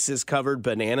Reese's covered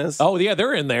bananas? Oh yeah,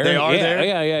 they're in there. They are there.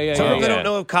 Yeah. I don't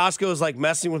know if Costco is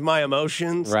messing with my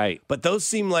emotions, right? But those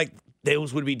seem like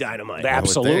those would be dynamite.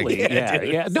 Absolutely.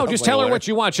 Yeah. No, just tell her what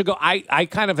you want. She'll go, I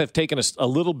kind of have taken a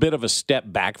little bit of a step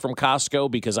back from Costco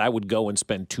because I would go and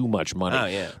spend too much money. Oh,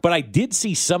 yeah. But I did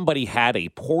see somebody had a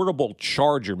portable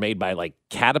charger made by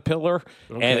Caterpillar,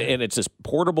 and it's this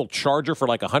portable charger for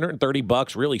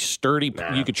 $130, really sturdy.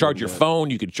 You could charge your phone.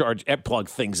 You could plug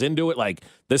things into it.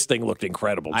 This thing looked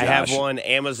incredible, Josh. I have one,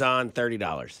 Amazon,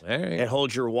 $30. Right. It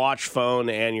holds your watch, phone,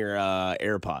 and your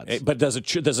AirPods. But does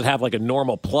it have a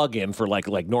normal plug-in for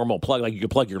normal plug? You could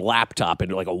plug your laptop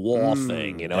into a wall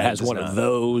thing. It has one of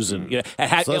those, and it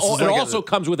also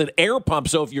comes with an air pump.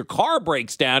 So if your car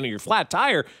breaks down and you're flat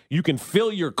tire, you can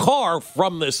fill your car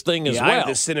from this thing as well. I have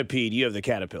the Centipede. You have the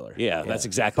Caterpillar. Yeah, that's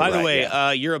exactly right. By the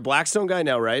way, you're a Blackstone guy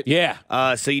now, right? Yeah.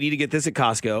 So you need to get this at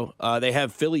Costco. They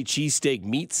have Philly cheesesteak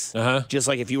meats. Just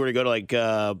like if you were to go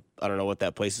to I don't know what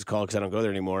that place is called because I don't go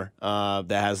there anymore. That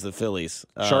has the Phillies.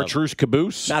 Chartreuse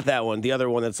caboose? Not that one. The other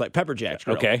one that's like Pepper Jack's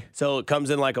Grill. Okay. So it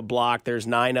comes in like a block. There's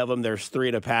 9 of them. There's 3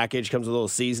 in a package. Comes with a little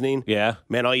seasoning. Yeah.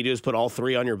 Man, all you do is put all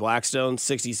 3 on your Blackstone,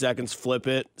 60 seconds, flip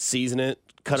it, season it,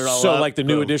 cut it all up. So like the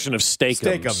new edition of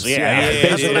Steakums. Yeah.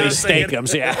 Basically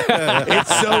Steakums,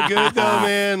 It's so good though,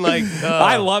 man.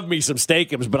 I love me some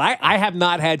Steakums, but I have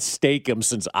not had Steakums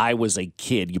since I was a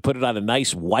kid. You put it on a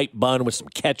nice white bun with some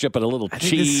ketchup and a little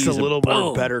cheese. This is a little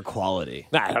more better quality.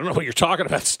 I don't know what you're talking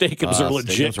about. Steakums are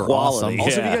legit Steakums are quality. awesome.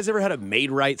 Also, have you guys ever had a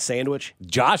Made Right sandwich?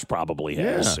 Josh probably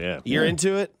has. Yeah. You're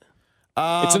into it?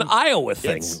 It's an Iowa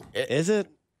thing. Is it?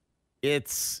 The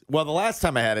last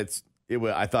time I had it,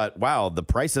 I thought, wow, the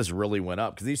prices really went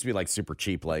up because they used to be super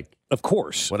cheap, of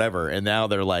course, whatever, and now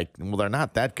they're they're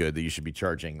not that good that you should be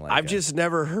charging. I've just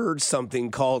never heard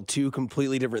something called 2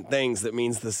 completely different things that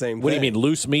means the same thing. What do you mean,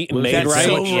 loose meat and Made That's Right?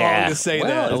 so wrong to say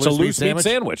that. It's a loose meat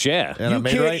sandwich. Yeah, and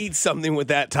you can't eat something with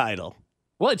that title.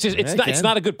 Well, it's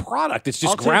not a good product. It's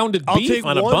just grounded beef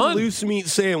on a bun. I'll take one loose meat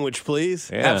sandwich, please.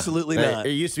 Yeah. Absolutely not.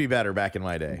 It used to be better back in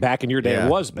my day. Back in your day, it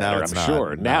was better, I'm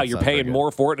sure. Now you're paying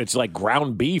more for it, and it's like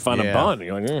ground beef on a bun.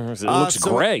 You're it looks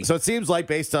great. So it seems like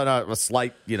based on a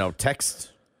slight,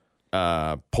 text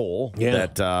poll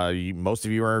that most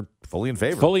of you are fully in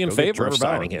favor. Fully in favor of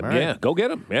signing him. Right. Yeah, go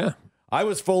get him. Yeah. I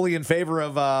was fully in favor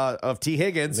of T.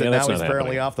 Higgins, and now he's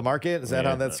apparently off the market. Is that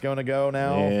how that's going to go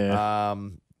now? Yeah.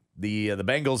 The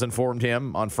Bengals informed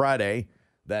him on Friday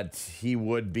that he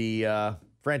would be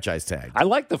franchise tag. I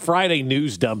like the Friday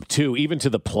news dump, too, even to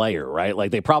the player, right?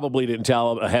 Like, they probably didn't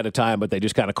tell them ahead of time, but they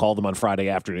just kind of called them on Friday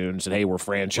afternoon and said, hey, we're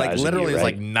franchising. Like, literally, you,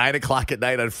 right? It's like 9 o'clock at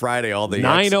night on Friday. All the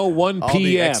 9:01 p.m. All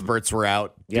the experts were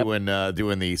out doing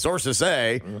the sources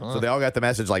say. So they all got the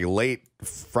message like late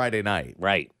Friday night.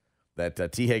 Right.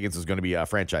 That T. Higgins was going to be a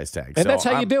franchise tag. And that's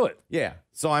how you do it. Yeah.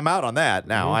 So I'm out on that.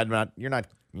 Now,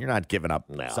 You're not giving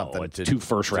up something it's to 2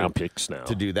 first-round picks now.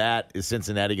 To do that. Is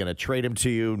Cincinnati going to trade him to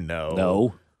you?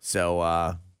 No.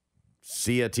 So,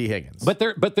 see ya, T. Higgins. But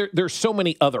there's so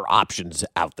many other options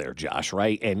out there, Josh,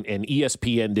 right? And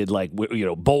ESPN did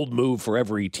bold move for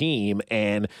every team,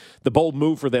 and the bold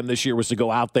move for them this year was to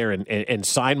go out there and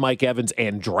sign Mike Evans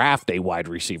and draft a wide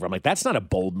receiver. I'm like, that's not a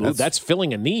bold move. That's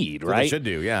filling a need, right? They should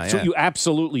do, yeah. So you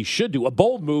absolutely should do. A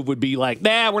bold move would be like,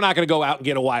 we're not going to go out and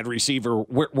get a wide receiver.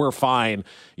 We're fine,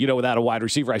 without a wide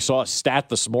receiver. I saw a stat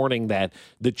this morning that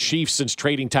the Chiefs, since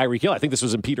trading Tyreek Hill, I think this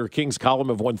was in Peter King's column,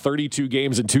 have won 32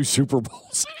 games and 2 Super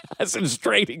Bowls since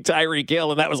trading Tyreek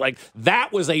Hill. And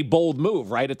that was a bold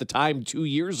move, right? At the time, 2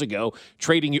 years ago,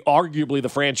 trading arguably the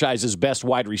franchise's best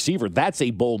wide receiver. That's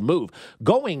a bold move.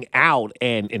 Going out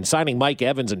and signing Mike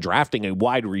Evans and drafting a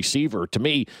wide receiver, to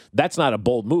me, that's not a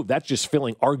bold move. That's just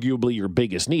filling arguably your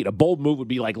biggest need. A bold move would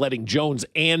be like letting Jones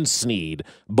and Snead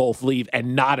both leave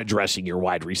and not addressing your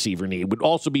wide receiver need. It would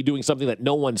also be doing something that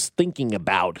no one's thinking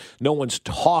about, no one's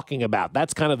talking about.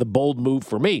 That's kind of the bold move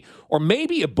for me. Or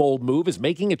maybe a bold move is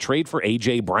making a trade for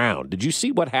A.J. Brown. Did you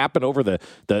see what happened over the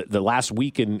last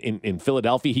week in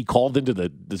Philadelphia? He called into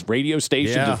this radio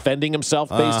station defending himself,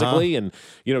 basically, and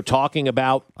talking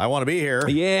about I want to be here.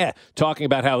 Yeah, talking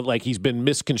about how he's been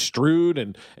misconstrued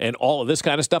and all of this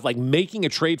kind of stuff. Like making a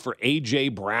trade for A.J.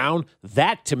 Brown,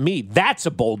 that to me, that's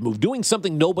a bold move. Doing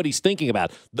something nobody's thinking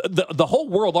about. The whole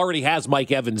world already has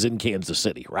Mike Evans in Kansas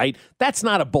City, right? That's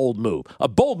not a bold move. A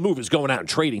bold move is going out and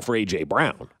trading for A.J.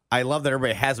 Brown. I love that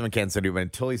everybody has him in Kansas City, but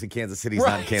until he's in Kansas City, he's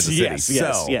not in Kansas City.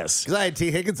 Yes. Because I had T.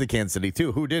 Higgins in Kansas City,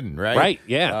 too. Who didn't, right? Right,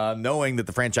 yeah. Knowing that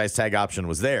the franchise tag option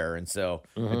was there. And so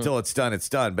until it's done, it's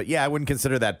done. But, yeah, I wouldn't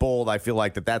consider that bold. I feel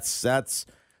like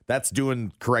that's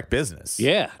doing correct business.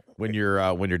 Yeah. When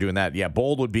you're doing that. Yeah,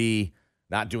 bold would be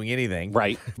not doing anything.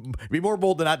 Right. Be more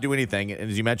bold to not do anything.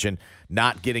 And as you mentioned,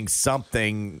 not getting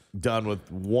something done with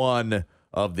one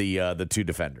of the 2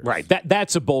 defenders. Right.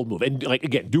 That's a bold move. And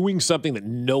again, doing something that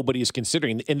nobody is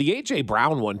considering. And the A.J.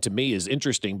 Brown one to me is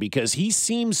interesting because he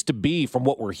seems to be, from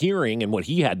what we're hearing and what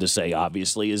he had to say,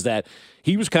 obviously, is that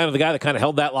he was kind of the guy that kind of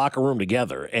held that locker room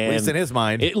together. And at least in his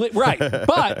mind. Right.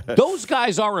 But those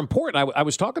guys are important. I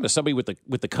was talking to somebody with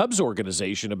the Cubs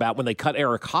organization about when they cut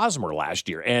Eric Hosmer last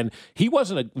year. And he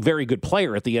wasn't a very good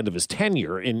player at the end of his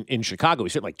tenure in Chicago. He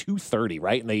hit like .230,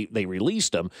 right? And they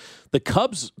released him. The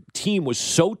Cubs team was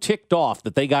so ticked off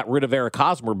that they got rid of Eric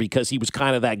Hosmer because he was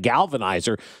kind of that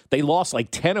galvanizer. They lost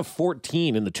like 10 of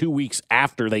 14 in the 2 weeks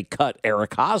after they cut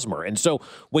Eric Hosmer. And so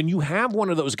when you have one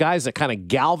of those guys that kind of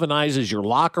galvanizes your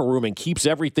locker room and keeps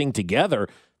everything together,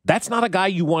 that's not a guy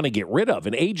you want to get rid of.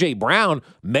 And A.J. Brown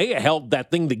may have held that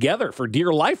thing together for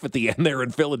dear life at the end there in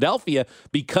Philadelphia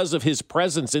because of his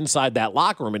presence inside that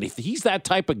locker room. And if he's that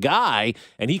type of guy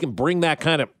and he can bring that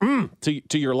kind of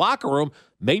to your locker room,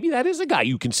 maybe that is a guy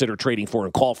you consider trading for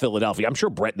and call Philadelphia. I'm sure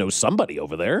Brett knows somebody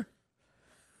over there.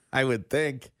 I would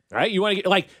think. Right? You want to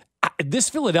get this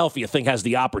Philadelphia thing has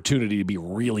the opportunity to be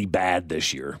really bad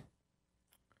this year.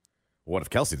 What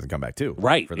if Kelsey doesn't come back too?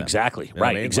 Right, exactly. You know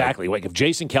right, exactly. Like if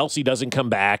Jason Kelsey doesn't come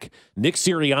back, Nick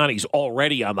Sirianni's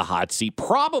already on the hot seat.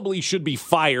 Probably should be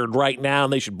fired right now,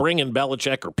 and they should bring in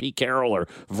Belichick or Pete Carroll or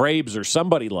Vrabes or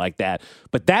somebody like that.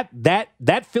 But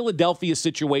that Philadelphia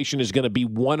situation is going to be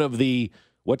one of the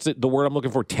the word I'm looking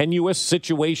for? Tenuous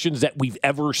situations that we've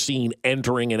ever seen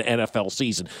entering an NFL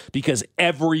season because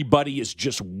everybody is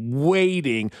just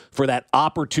waiting for that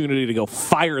opportunity to go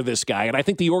fire this guy. And I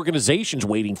think the organization's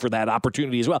waiting for that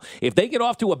opportunity as well. If they get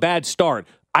off to a bad start,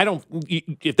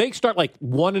 if they start like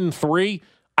 1-3,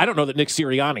 I don't know that Nick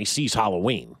Sirianni sees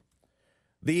Halloween.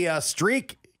 The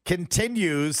streak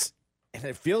continues, and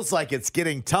it feels like it's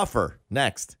getting tougher.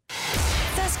 Next.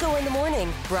 Fesco in the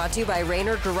Morning, brought to you by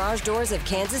Rainer Garage Doors of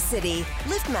Kansas City.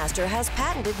 LiftMaster has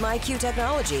patented MyQ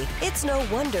technology. It's no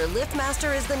wonder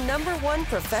LiftMaster is the #1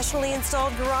 professionally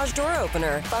installed garage door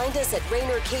opener. Find us at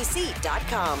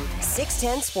RainerKC.com.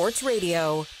 610 Sports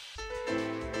Radio.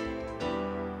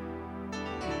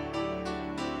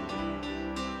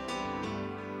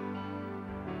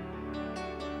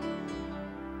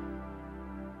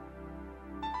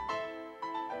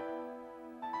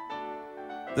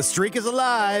 The streak is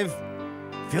alive.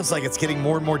 Feels like it's getting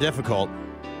more and more difficult.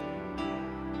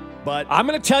 But I'm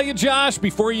going to tell you, Josh,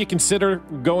 before you consider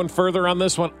going further on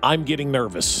this one, I'm getting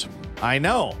nervous. I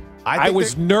know. I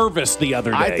was nervous the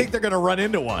other day. I think they're going to run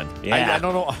into one. Yeah. I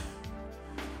don't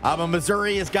know.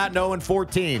 Missouri has gotten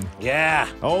 0-14. Yeah.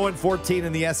 0-14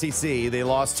 in the SEC. They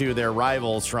lost to their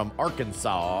rivals from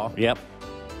Arkansas. Yep.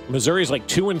 Missouri's like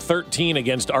 2-13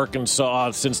 against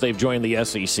Arkansas since they've joined the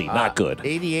SEC. Not good.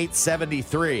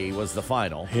 88-73 was the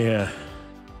final. Yeah.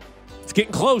 It's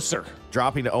getting closer.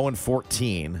 Dropping to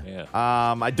 0-14. Yeah.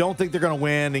 I don't think they're going to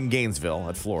win in Gainesville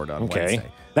at Florida on Wednesday.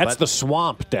 That's the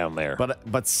swamp down there.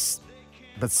 But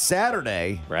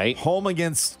Saturday, right? Home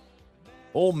against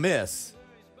Ole Miss.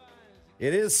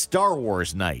 It is Star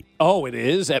Wars night. Oh, it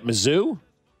is at Mizzou?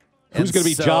 Who's going to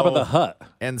be Jabba the Hutt?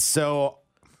 And so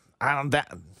I'm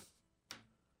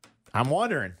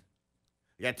wondering.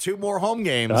 You got 2 more home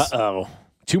games. Uh-oh.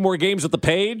 2 more games at the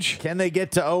Page? Can they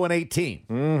get to 0-18?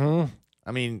 Mm-hmm.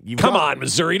 I mean, come on,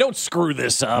 Missouri. Don't screw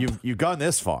this up. You've gone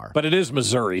this far. But it is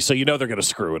Missouri, so you know they're going to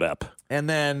screw it up. And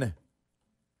then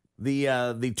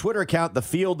the Twitter account, The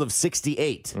Field of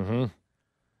 68,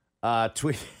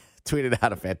 tweeted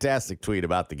out a fantastic tweet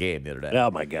about the game the other day.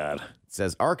 Oh, my God. It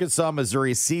says, Arkansas,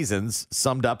 Missouri seasons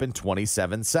summed up in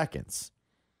 27 seconds.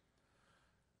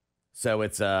 So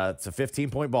it's a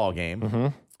 15-point ball game. Mm-hmm.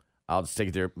 I'll just take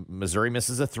it there. Missouri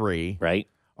misses a 3. Right.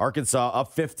 Arkansas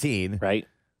up 15. Right.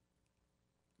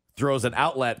 Throws an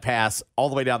outlet pass all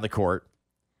the way down the court.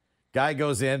 Guy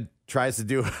goes in, tries to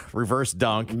do a reverse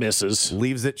dunk. Misses.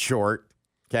 Leaves it short.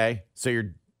 Okay. So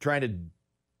you're trying to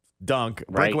dunk,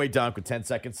 breakaway dunk with 10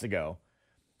 seconds to go.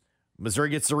 Missouri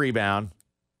gets the rebound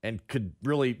and could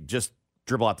really just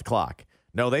dribble out the clock.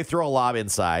 No, they throw a lob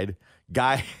inside.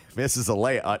 Guy misses an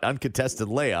uncontested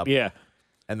layup. Yeah.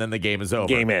 And then the game is over.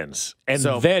 Game ends. And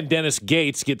then Dennis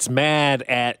Gates gets mad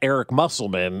at Eric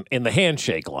Musselman in the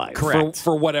handshake line. Correct.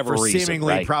 For whatever reason.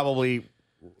 Seemingly probably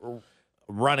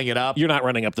running it up. You're not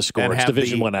running up the score. It's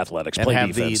Division I athletics. Play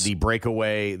defense. The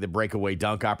breakaway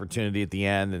dunk opportunity at the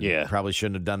end. And probably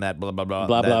shouldn't have done that. Blah, blah, blah.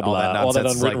 Blah, blah, blah. All that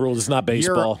unwritten rules. It's not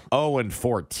baseball. You're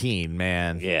 0-14,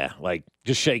 man. Yeah,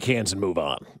 just shake hands and move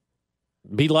on.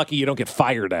 Be lucky you don't get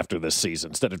fired after this season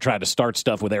instead of trying to start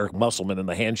stuff with Eric Musselman in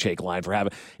the handshake line for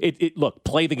having it. Look,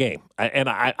 play the game.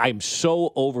 I'm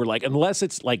so over, unless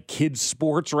it's like kids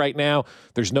sports right now,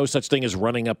 there's no such thing as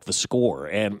running up the score.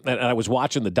 And I was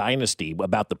watching the Dynasty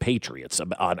about the Patriots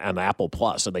on Apple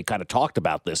Plus, and they kind of talked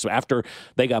about this. After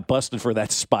they got busted for that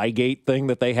Spygate thing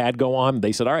that they had go on,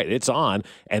 they said, all right, it's on.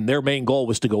 And their main goal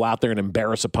was to go out there and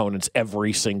embarrass opponents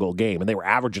every single game. And they were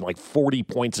averaging 40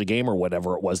 points a game or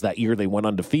whatever it was that year. They went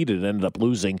undefeated and ended up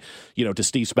losing, to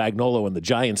Steve Spagnuolo and the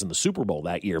Giants in the Super Bowl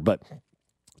that year. But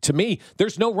to me,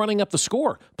 there's no running up the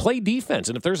score. Play defense.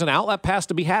 And if there's an outlet pass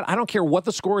to be had, I don't care what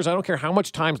the score is. I don't care how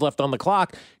much time's left on the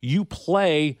clock. You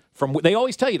play from, they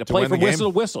always tell you to play from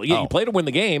whistle to whistle. Yeah, you play to win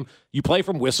the game. You play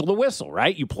from whistle to whistle,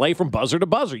 right? You play from buzzer to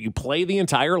buzzer. You play the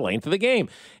entire length of the game.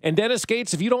 And Dennis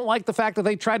Gates, if you don't like the fact that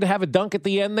they tried to have a dunk at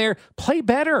the end there, play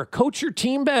better. Coach your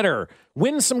team better.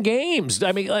 Win some games.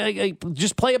 I mean,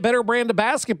 just play a better brand of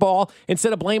basketball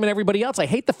instead of blaming everybody else. I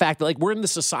hate the fact that we're in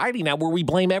this society now where we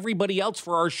blame everybody else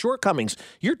for our shortcomings.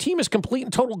 Your team is complete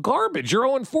and total garbage. You're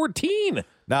 0-14.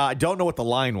 Now, I don't know what the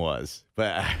line was,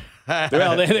 but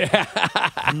well, because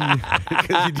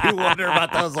you do wonder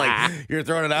about those. You're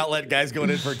throwing an outlet, guys going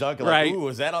in for a dunk. Right? Ooh,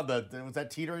 was that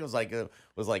teetering? It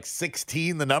was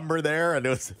 16 the number there, and it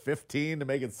was 15 to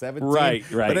make it 17. Right.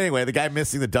 But anyway, the guy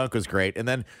missing the dunk was great, and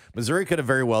then Missouri could have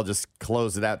very well just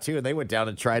closed it out too, and they went down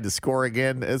and tried to score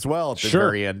again as well at the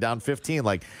very end, down 15.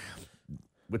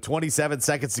 With 27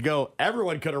 seconds to go,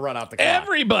 everyone could have run out the clock.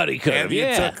 Everybody could have,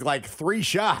 It took 3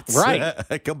 shots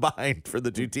combined for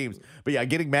the two teams. But yeah,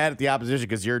 getting mad at the opposition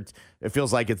because it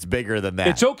feels like it's bigger than that.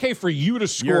 It's okay for you to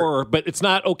score, but it's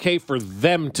not okay for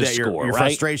them to score, your right?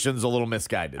 frustration's a little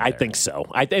misguided there. I think so.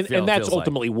 And that's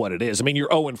ultimately what it is. I mean, you're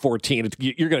 0-14.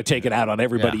 You're going to take it out on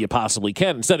everybody you possibly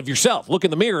can instead of yourself. Look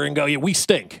in the mirror and go, yeah, we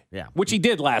stink. Yeah. Which he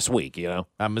did last week,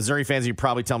 Missouri fans, you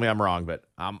probably tell me I'm wrong, but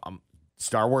I'm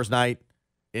Star Wars night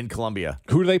in Columbia.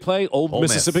 Who do they play? Old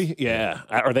Mississippi? Miss. Yeah.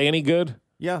 Are they any good?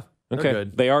 Yeah. Okay.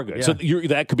 Good. They are good. Yeah. So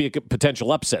that could be a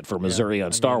potential upset for Missouri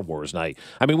on Star Wars night.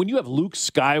 I mean, when you have Luke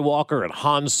Skywalker and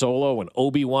Han Solo and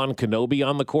Obi-Wan Kenobi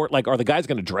on the court, are the guys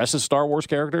going to dress as Star Wars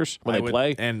characters when they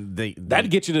play? And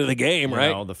that'd get you to the game,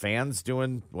 right? The fans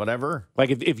doing whatever.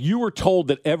 If you were told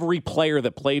that every player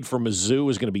that played for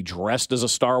Mizzou is going to be dressed as a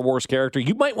Star Wars character,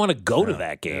 you might want to go to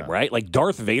that game, right?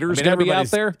 Darth Vader's going to be out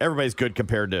there. Everybody's good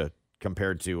compared to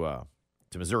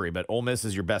Missouri, but Ole Miss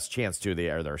is your best chance too.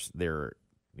 They're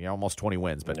almost 20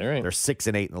 wins, but All right. they're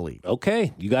 6-8 in the league.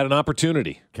 Okay, you got an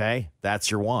opportunity. Okay,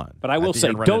 that's your one. But I will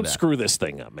say, don't screw this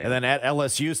thing up, man. And then at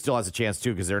LSU still has a chance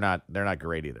too because they're not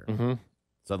great either. Mm-hmm.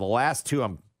 So the last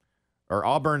two, or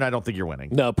Auburn, I don't think you're winning.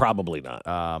 No, probably not.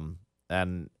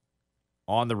 And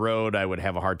on the road, I would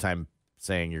have a hard time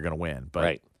saying you're going to win. But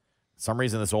right. For some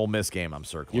reason, this Ole Miss game, I'm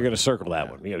circling. You're going to circle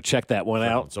that one. Check that one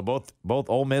out. So both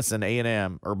Ole Miss and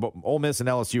A&M, or Ole Miss and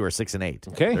LSU are 6-8.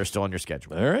 Okay, they're still on your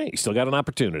schedule. All right, you still got an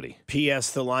opportunity.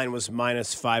 P.S. The line was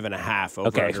 -5.5 over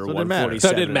okay, under so 147. So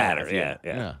it didn't matter.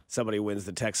 Yeah. Somebody wins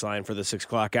the text line for the 6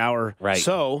 o'clock hour. Right.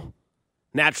 So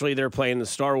naturally, they're playing the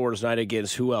Star Wars night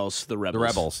against who else? The Rebels. The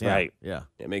Rebels. Yeah. Right. Yeah.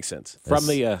 It makes sense. From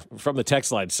the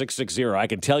text line 660,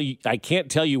 I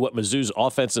can't tell you what Mizzou's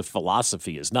offensive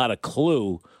philosophy is. Not a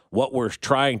clue what we're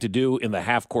trying to do in the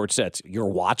half court sets. You're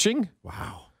watching?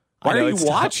 Wow. Why are you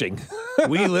watching?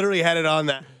 We literally had it on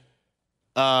that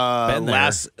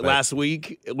last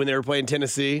week when they were playing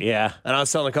Tennessee. Yeah. And I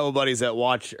was telling a couple buddies that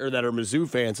watch or that are Mizzou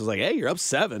fans, I was like, hey, you're up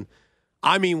 7.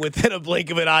 I mean, within a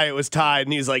blink of an eye, it was tied,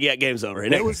 and he was like, "Yeah, game's over."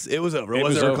 And it was over. It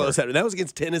wasn't a close set. That was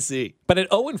against Tennessee. But at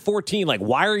 0-14, like,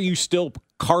 why are you still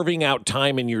carving out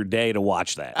time in your day to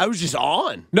watch that? I was just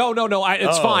on. No,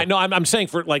 it's fine. No, I'm saying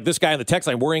for like this guy on the text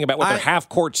line worrying about what their half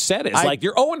court set is. Like,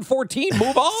 you're 0-14,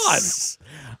 move on.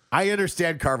 I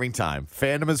understand carving time.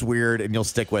 Fandom is weird, and you'll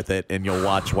stick with it, and you'll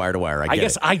watch wire to wire. I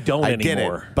guess I don't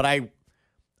anymore. Get it, but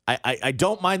I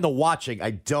don't mind the watching.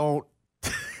 I don't.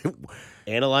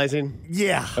 Analyzing?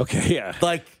 Yeah. Okay, yeah.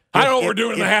 Like, I don't know what we're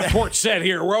doing in the half court set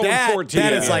here. We're 0-14.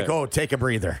 That is like, take a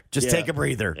breather. Just take a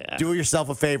breather. Yeah. Do yourself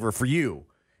a favor for you.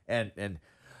 And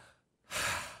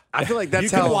I feel like that's you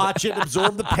can watch it,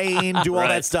 absorb the pain, do all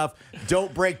that stuff.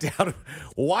 Don't break down.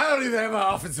 Why don't you have an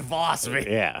offensive philosophy?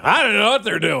 Yeah. I don't know what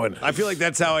they're doing. I feel like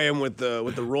that's how I am with the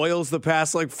Royals the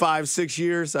past like 5-6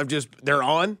 years. They're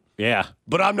on. Yeah.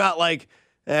 But I'm not like,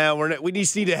 we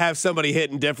just need to have somebody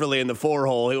hitting differently in the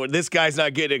 4-hole. This guy's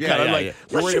not getting it cut. I'm like,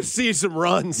 let's just see some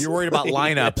runs. You're worried about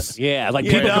lineups. Yeah, like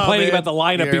people complaining about the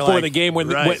lineup before the game when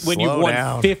you've won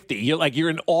down. 50. You're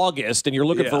in August and you're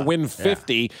looking for win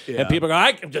 50, and people go,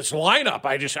 I can just line up.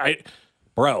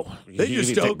 Bro, they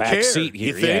just don't care. Seat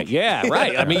here. You think? Yeah,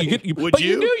 right. I mean,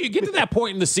 you get to that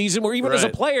point in the season where even as a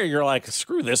player, you're like,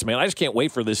 screw this, man. I just can't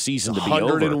wait for this season to be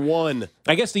over. 101.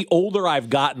 I guess the older I've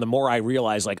gotten, the more I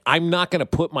realize, like, I'm not going to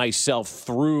put myself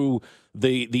through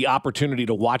the opportunity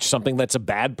to watch something that's a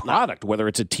bad product, whether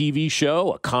it's a TV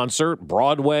show, a concert,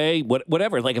 Broadway,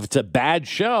 whatever. Like, if it's a bad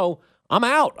show, I'm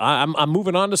out. I'm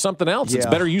moving on to something else. Yeah. It's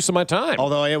better use of my time.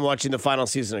 Although I am watching the final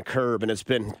season of Curb, and it's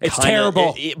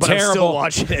terrible. But terrible. I'm still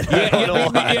watching it.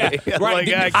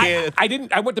 I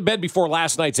didn't. I went to bed before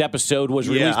last night's episode was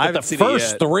released. But the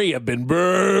first 3 have been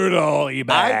brutally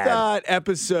bad. I thought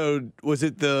was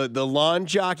it the lawn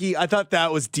jockey? I thought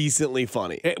that was decently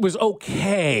funny. It was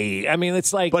okay. I mean,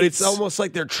 it's like, but it's almost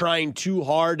like they're trying too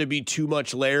hard to be too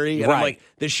much Larry. And I'm like,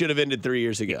 this should have ended 3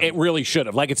 years ago. It really should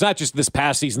have. Like, it's not just this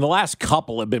past season. The last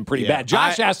couple have been pretty bad.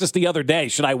 Josh asked us the other day,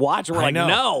 should I watch? And we're like,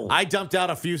 no. I dumped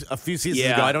out a few seasons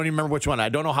ago. I don't even remember which one. I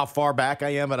don't know how far back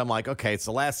I am, but I'm like, okay, it's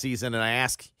the last season. And I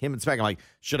asked him and Spec, I'm like,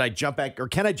 should I jump back or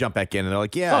can I jump back in? And they're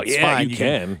like, it's fine. You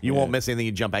can. You won't miss anything.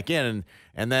 You jump back in.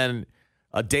 And then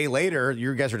a day later,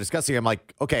 you guys are discussing. I'm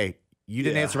like, okay, you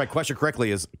didn't answer my question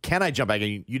correctly. Can I jump back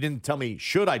in? You didn't tell me,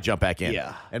 should I jump back in?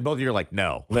 Yeah. And both of you are like,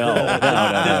 no.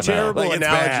 The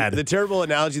terrible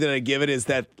analogy that I give it is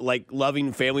that like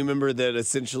loving family member that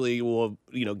essentially will,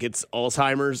 gets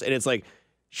Alzheimer's, and it's like,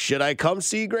 should I come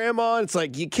see grandma? It's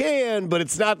like, you can, but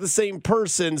it's not the same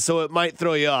person, so it might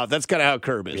throw you off. That's kind of how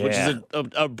Curb is, which is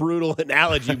a brutal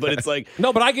analogy, but it's like...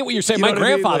 No, but I get what you're saying. My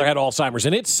grandfather had Alzheimer's,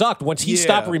 and it sucked. Once he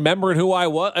stopped remembering who I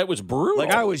was, it was brutal.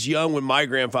 Like, I was young when my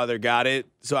grandfather got it,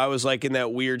 so I was like in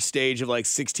that weird stage of like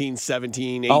 16,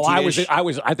 17, 18.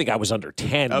 I think I was under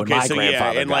 10 when my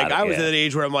grandfather and got like I was at that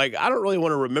age where I'm like, I don't really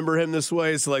want to remember him this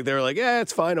way. So like they were like,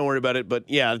 it's fine, don't worry about it. But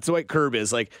yeah, it's the way Curb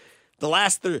is. Like the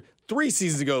last 3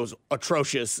 seasons ago was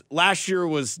atrocious. Last year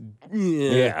was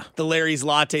the Larry's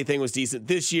Latte thing was decent.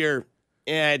 This year,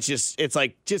 it's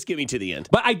like just get me to the end.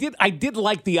 But I did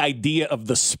like the idea of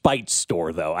the Spite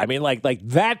store though. I mean, like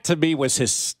that to me was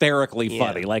hysterically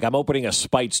funny. Like I'm opening a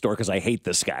Spite store because I hate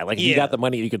this guy. Like if you got the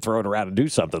money, you could throw it around and do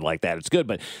something like that. It's good.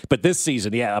 But this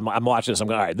season, I'm watching this. I'm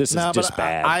going, all right, this is just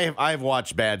bad. I've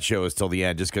watched bad shows till the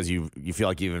end just because you feel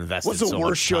like you've invested. What's the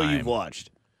worst show you've watched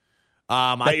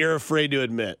that you're afraid to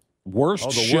admit? Worst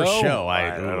the show? worst show.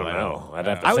 I don't know. I'd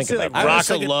have to I would think say about Rock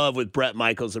that. of Love with Bret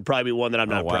Michaels would probably be one that I'm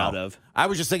not proud of. I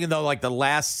was just thinking though, like the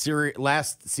last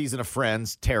season of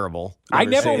Friends, terrible. I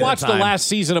never watched the last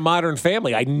season of Modern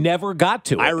Family. I never got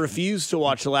to it. I refused to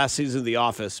watch the last season of The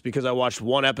Office because I watched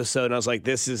one episode and I was like,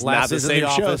 "This is Last not the season of same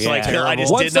The show." Office, So like, yeah. I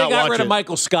just Once did they not got watch rid it. of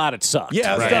Michael Scott, it sucked.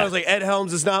 Yeah, right. I was like, Ed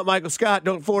Helms is not Michael Scott.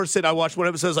 Don't force it. I watched one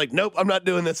episode. I was like, nope, I'm not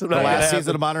doing this. I'm The not last gonna season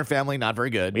happen. of Modern Family, not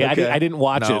very good. Yeah, I didn't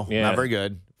watch No, it. Yeah. not very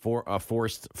good. For a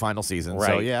forced final season. So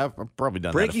Right. yeah, I've probably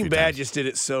done Breaking that a few Bad times. just did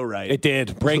it so right. It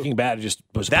did. Breaking Bad just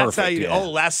was That's perfect. how you. yeah.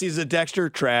 Oh, last season of Dexter,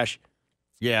 trash,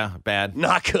 Yeah, bad.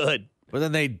 not good. But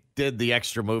then they did the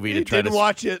extra movie to You try didn't to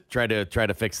watch it. Try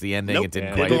to fix the ending. Nope. It didn't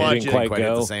Yeah, quite, didn't watch didn't it. quite Didn't quite hit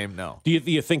go. the same. No. Do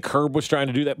you think Herb was trying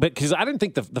to do that? Because I didn't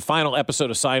think the final episode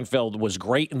of Seinfeld was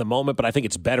great in the moment, but I think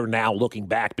it's better now looking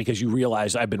back because you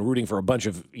realize I've been rooting for a bunch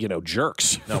of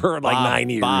jerks for like 9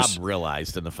 years. Bob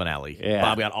realized in the finale. Yeah.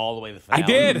 Bob got all the way to the I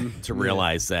finale did. to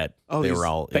realize that they were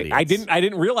all idiots. I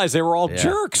didn't realize they were all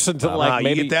jerks until like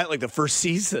maybe you get that like the first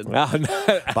season.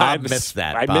 Bob missed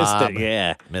that. I Bob missed it.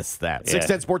 Yeah. Missed that. Yeah.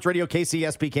 610 Sports Radio,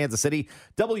 KCSP, Kansas City,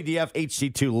 WDF,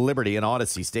 HD2, Liberty, and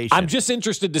Odyssey Station. I'm just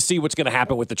interested to see what's going to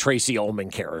happen with the Tracy Ullman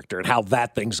character and how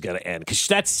that thing's going to end because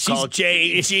she's Call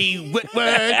J.G.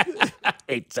 Whitworth.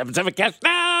 877 cash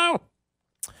now.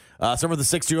 Someone with the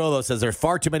 620 though says there are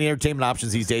far too many entertainment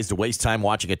options these days to waste time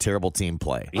watching a terrible team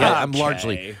play. Yeah, I'm okay.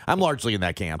 largely in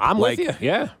that camp. I'm Like, with you.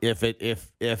 Yeah.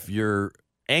 If you're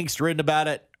angst ridden about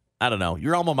it, I don't know.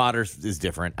 Your alma mater is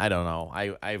different. I don't know.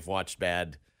 I've watched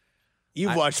bad.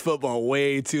 You've watched football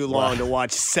way too long to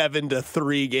watch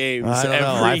 7-3 games. I don't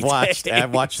know. every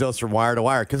I've watched those from wire to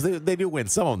wire because they do win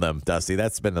some of them, Dusty.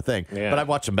 That's been the thing. Yeah. But I've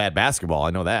watched some bad basketball.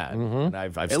 I know that. And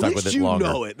I've At stuck least with it you longer.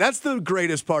 know it. That's the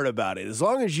greatest part about it. As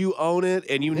long as you own it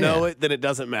and you know it, then it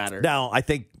doesn't matter. Now, I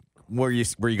think where you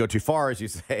go too far is you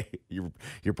say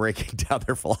you're breaking down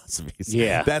their philosophies.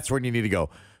 Yeah. That's when you need to go.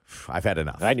 I've had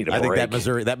enough. I need a I think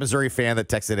break. that Missouri fan that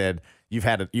texted in, you've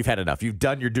had enough. You've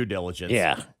done your due diligence.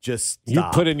 Yeah. Just You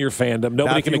stop. put in your fandom.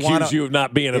 Nobody if can you accuse wanna- you of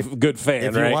not being a good fan,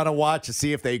 If right? you want to watch to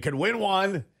see if they can win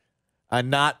one and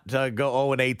not go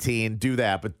 0-18, do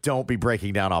that. But don't be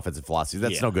breaking down offensive philosophies.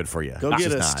 That's no good for you. Go It's get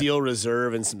just a not. steel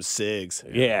reserve and some cigs.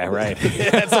 yeah, right.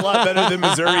 That's a lot better than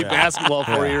Missouri basketball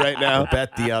for you right now.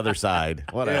 Bet the other side.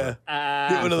 Whatever.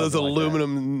 Get one of those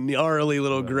aluminum, gnarly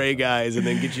little gray guys and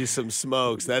then get you some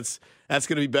smokes. That's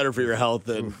going to be better for your health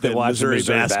than Watching Missouri,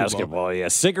 basketball. basketball. Yeah,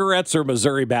 cigarettes or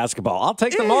Missouri basketball. I'll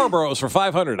take the Marlboros for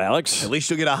 $500, Alex. At least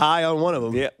you'll get a high on one of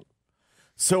them. Yeah.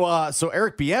 So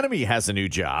Eric Bieniemy has a new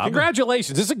job.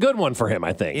 Congratulations. This is a good one for him,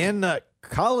 I think. In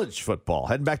college football,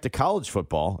 heading back to college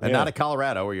football, and not at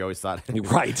Colorado, where you always thought,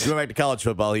 Right. going back to college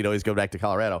football, he'd always go back to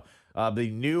Colorado. The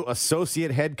new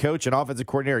associate head coach and offensive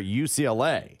coordinator at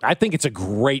UCLA. I think it's a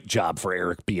great job for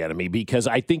Eric Bieniemy because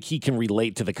I think he can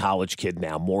relate to the college kid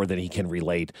now more than he can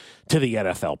relate to the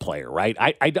NFL player, right?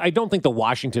 I don't think the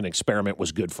Washington experiment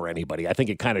was good for anybody. I think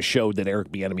it kind of showed that Eric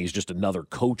Bieniemy is just another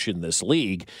coach in this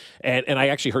league. And I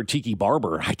actually heard Tiki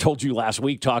Barber, I told you last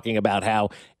week, talking about how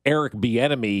Eric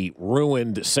Bieniemy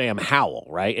ruined Sam Howell,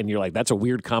 right? And you're like, that's a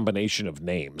weird combination of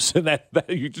names. that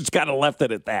you just kind of left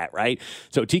it at that, right?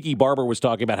 So Tiki Barber was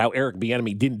talking about how Eric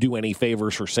Bieniemy didn't do any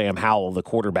favors for Sam Howell, the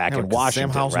quarterback in Washington.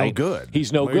 Sam Howell's right? no good.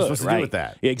 He's no What are you good, supposed to right? do with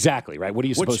that? Exactly, right? What are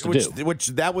you supposed to do? Which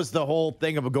that was the whole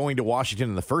thing of going to Washington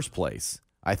in the first place.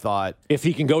 I thought, If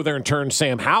he can go there and turn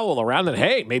Sam Howell around, then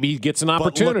hey, maybe he gets an but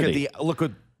opportunity. look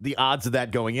at the odds of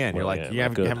that going in. You're Well, like, yeah, you not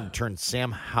haven't, good. haven't turned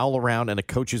Sam Howell around, and a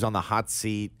coach who's on the hot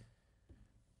seat.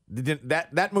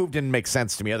 That move didn't make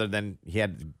sense to me, other than he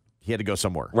had to go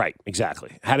somewhere. Right,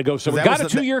 exactly. Had to go somewhere. That Got a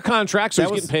was the- 2-year contract, so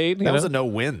he's getting paid. That was a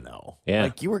no-win, though. Yeah.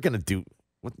 Like, you were going to do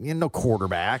no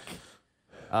quarterback.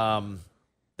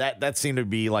 That seemed to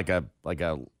be like a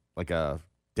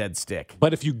dead stick.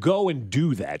 But if you go and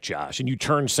do that, Josh, and you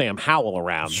turn Sam Howell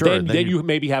around, Sure, then then you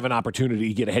maybe have an opportunity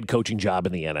to get a head coaching job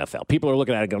in the NFL. People are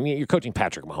looking at it going, yeah, you're coaching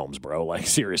Patrick Mahomes, bro. Like,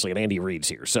 seriously, and Andy Reid's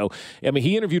here. So, I mean,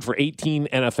 he interviewed for 18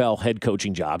 NFL head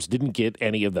coaching jobs, didn't get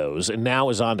any of those, and now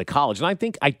is on to college. And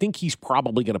I think he's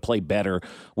probably going to play better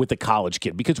with the college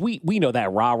kid because we know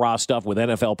that rah-rah stuff with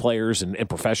NFL players and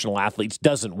professional athletes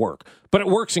doesn't work. But it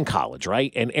works in college,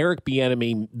 right? And Eric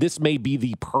Bieniemy, this may be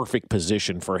the perfect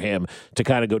position for him to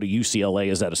kind of go to UCLA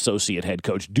as that associate head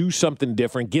coach, do something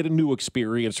different, get a new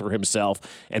experience for himself,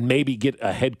 and maybe get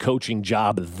a head coaching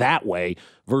job that way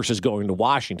versus going to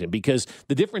Washington. Because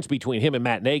the difference between him and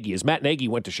Matt Nagy is Matt Nagy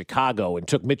went to Chicago and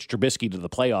took Mitch Trubisky to the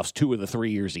playoffs 2 of the 3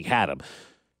 years he had him.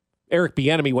 Eric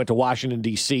Bieniemy went to Washington,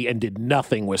 D.C. and did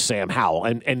nothing with Sam Howell.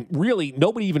 And really,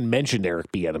 nobody even mentioned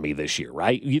Eric Bieniemy this year,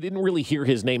 right? You didn't really hear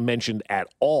his name mentioned at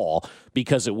all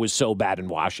because it was so bad in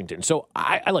Washington. So,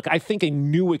 I think a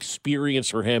new experience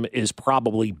for him is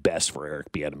probably best for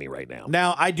Eric Bieniemy right now.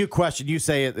 Now, I do question, you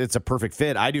say it's a perfect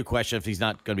fit. I do question if he's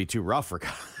not going to be too rough for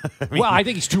I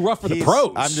think he's too rough for the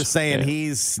pros. I'm just saying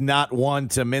he's not one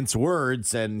to mince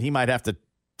words, and he might have to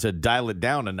dial it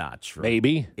down a notch.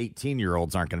 Maybe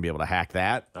 18-year-olds aren't going to be able to hack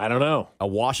that. I don't know. A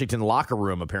Washington locker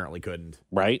room apparently couldn't.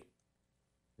 Right.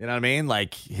 You know what I mean?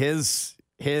 Like his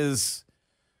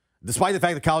despite the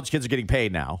fact that college kids are getting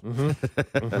paid now,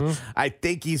 I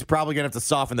think he's probably going to have to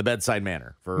soften the bedside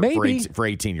manner for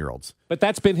 18-year-olds. But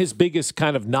that's been his biggest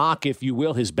kind of knock, if you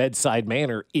will. His bedside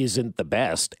manner isn't the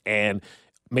best, and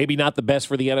maybe not the best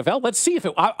for the NFL. Let's see if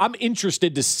I'm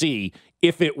interested to see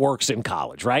if it works in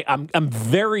college, right? I'm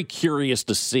very curious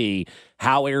to see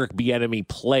how Eric Bieniemy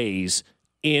plays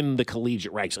in the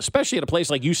collegiate ranks, especially at a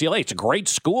place like UCLA. It's a great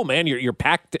school, man. You're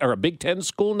packed, or a Big Ten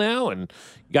school now, and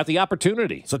you got the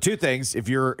opportunity. So two things. If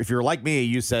you're like me,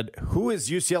 you said, who is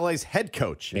UCLA's head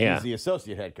coach? Yeah. He's the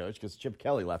associate head coach because Chip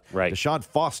Kelly left. Right. Deshaun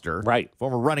Foster, right,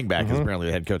 former running back, is apparently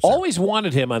the head coach. Always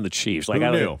wanted him on the Chiefs. Like,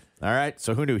 who knew? All right.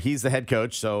 So who knew? He's the head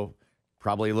coach. So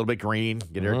probably a little bit green.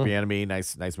 Get Eric Bieniemy.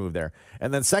 Nice move there.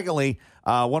 And then secondly,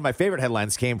 one of my favorite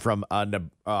headlines came from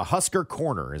Husker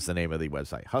Corner is the name of the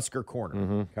website. Husker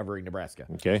Corner, covering Nebraska.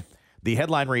 Okay. The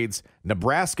headline reads,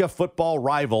 Nebraska football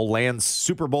rival lands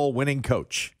Super Bowl winning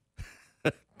coach.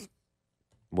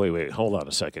 Wait, hold on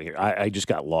a second here. I just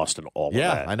got lost in all of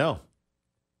that. Yeah, I know.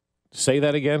 Say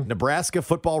that again. Nebraska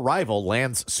football rival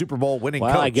lands Super Bowl winning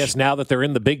coach. Well, I guess now that they're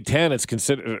in the Big Ten, it's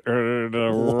considered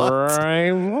a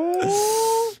rival.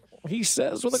 He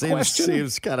says with a question.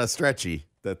 Seems kind of stretchy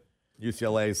that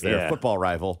UCLA's their football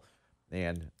rival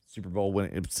and Super Bowl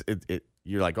winning.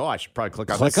 You're like, I should probably click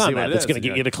on that. It's going to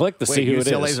get you to click to see who it is.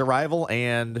 UCLA's a rival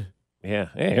and. Yeah.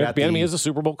 Eric Bieniemy is a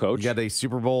Super Bowl coach. You got a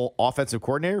Super Bowl offensive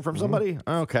coordinator from somebody?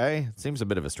 Okay. Seems a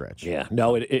bit of a stretch. Yeah.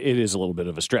 No, it is a little bit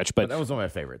of a stretch. But that was one of my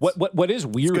favorites. What is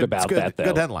weird about that, though?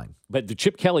 Good headline. But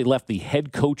Chip Kelly left the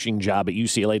head coaching job at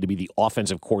UCLA to be the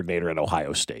offensive coordinator at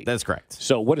Ohio State. That's correct.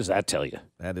 So what does that tell you?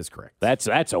 That is correct.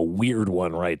 That's a weird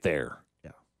one right there.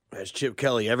 Has Chip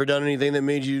Kelly ever done anything that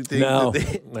made you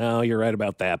think No, you're right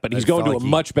about that. But he's going to a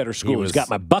much better school. He's got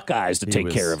my Buckeyes to take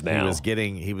care of now.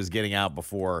 He was getting out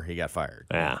before he got fired.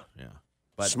 Yeah.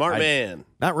 But smart man.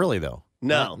 Not really, though.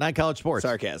 No. Not college sports.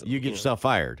 Sarcasm. You get yourself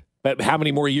fired. But how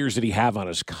many more years did he have on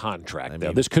his contract,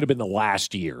 though? This could have been the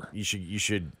last year. You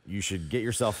should get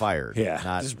yourself fired.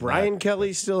 Yeah. Does Brian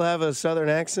Kelly still have a Southern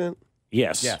accent?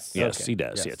 Yes, okay. He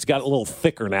does. Yes. Yeah. It's got a little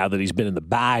thicker now that he's been in the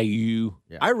Bayou.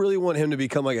 Yeah. I really want him to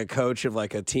become like a coach of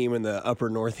like a team in the upper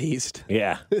Northeast.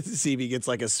 Yeah. See if he gets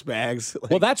like a Spags.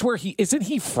 Well, that's where isn't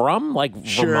he from? Like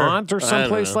Vermont or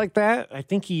someplace like that? I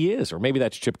think he is. Or maybe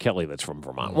that's Chip Kelly that's from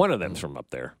Vermont. One of them's from up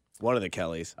there. One of the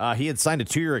Kellys. He had signed a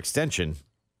 2-year extension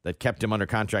that kept him under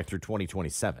contract through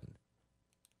 2027.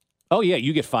 Oh, yeah,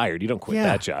 you get fired. You don't quit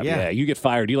that job. Yeah, you get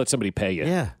fired. You let somebody pay you.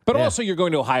 Yeah. But also you're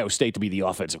going to Ohio State to be the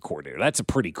offensive coordinator. That's a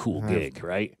pretty cool gig,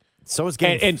 right? So is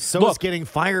getting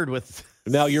fired with...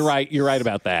 No, you're right. You're right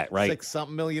about that, right?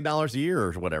 $6-something million a year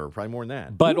or whatever, probably more than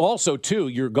that. But also, too,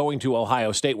 you're going to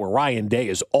Ohio State where Ryan Day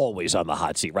is always on the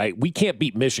hot seat, right? We can't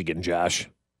beat Michigan, Josh.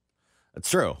 That's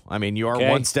true. I mean, you are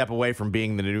one step away from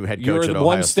being the new head coach at Ohio State. You're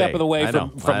one step away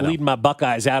from leading my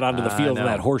Buckeyes out onto the field in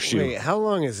that horseshoe. Wait, how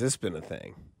long has this been a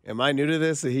thing? Am I new to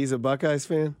this, that he's a Buckeyes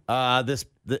fan?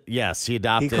 Yes, he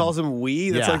adopted. He calls him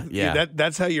we? That's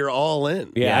that's how you're all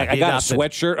in. Yeah, I got a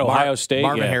sweatshirt, Ohio State.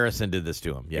 Marvin Harrison did this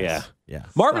to him. Yes. Yeah.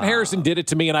 Marvin Harrison did it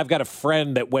to me, and I've got a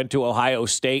friend that went to Ohio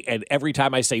State, and every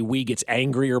time I say we, gets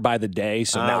angrier by the day,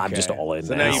 so now I'm just all in.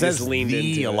 So now you just leaned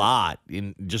into a lot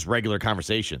in just regular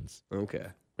conversations. Okay.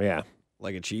 Yeah.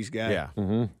 Like a Chiefs guy? Yeah.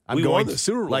 Mm-hmm. We won the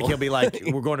Super Bowl. Like, he'll be like,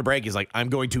 we're going to break. He's like, I'm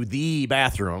going to the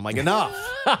bathroom. I'm like, enough.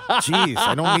 Jeez,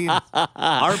 I don't need...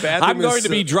 Our bathroom I'm going to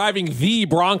be driving the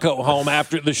Bronco home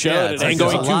after the show and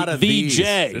going to the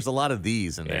J. There's a lot of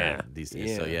these in there these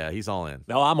days. So, he's all in.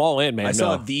 No, I'm all in, man. I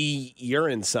saw the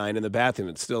urine sign in the bathroom.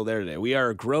 It's still there today. We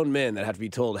are grown men that have to be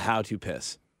told how to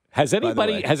piss. Has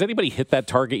anybody hit that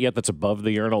target yet that's above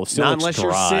the urinal? Not unless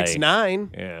you're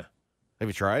 6'9". Yeah. Have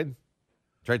you tried?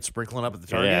 Tried sprinkling up at the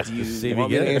target? Do you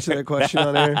want me to answer that question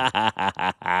on air?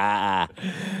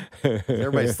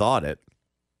 Everybody's thought it.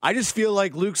 I just feel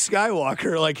like Luke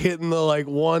Skywalker, like hitting the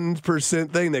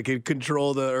 1% thing that could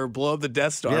control or blow up the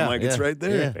Death Star. It's right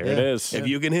there. There it is. If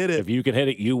you can hit it. If you can hit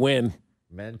it, you win.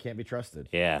 Men can't be trusted.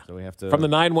 Yeah. So we have to. From the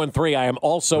 913, I am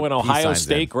also an Ohio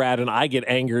State grad, and I get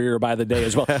angrier by the day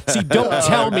as well. See, don't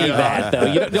tell me that, though.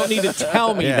 You don't need to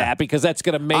tell me that because that's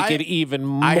going to make it even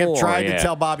more. I have tried to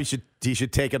tell Bob he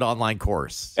should take an online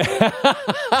course.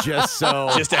 just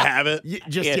to have it.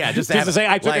 Just to say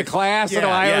I took a class at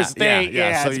Ohio State.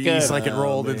 Yeah, so he's like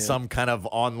enrolled in some kind of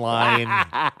online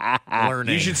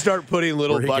learning. You should start putting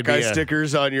little Buckeye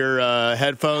stickers on your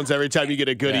headphones every time you get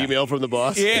a good email from the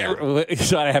boss. Yeah.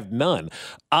 So I have none.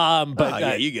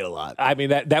 But you get a lot. I mean,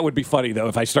 that would be funny, though,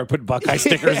 if I start putting Buckeye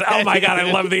stickers. Oh, my God,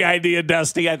 I love the idea,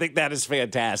 Dusty. I think that is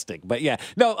fantastic. But, yeah,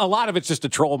 no, a lot of it's just to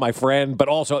troll my friend, but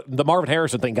also the Marvin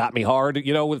Harrison thing got me hard,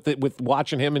 with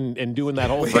watching him and doing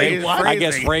that whole thing. I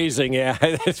guess phrasing, yeah.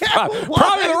 It's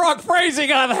probably the wrong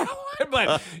phrasing on that one,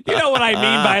 but you know what I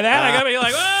mean by that. I got to be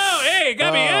like, oh, hey,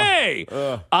 got me, hey.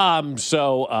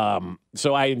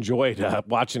 So I enjoyed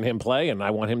watching him play, and I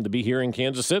want him to be here in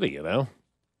Kansas City,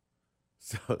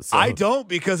 So I don't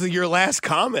because of your last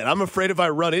comment. I'm afraid if I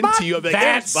run into you, I'll be like,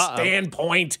 that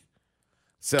standpoint.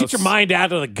 So get your mind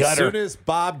out of the gutter. As soon as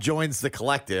Bob joins the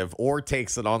collective or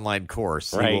takes an online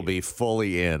course, he will be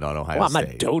fully in on Ohio State. I'm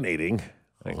not donating.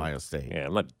 Ohio State. Yeah,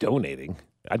 I'm not donating.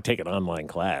 I'd take an online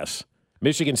class.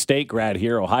 Michigan State grad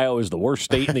here. Ohio is the worst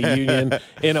state in the union.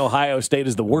 In Ohio State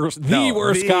is the worst college.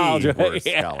 Worst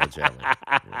college ever.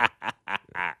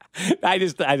 I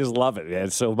just love it.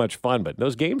 It's so much fun. But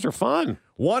those games are fun.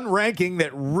 One ranking that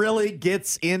really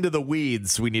gets into the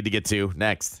weeds we need to get to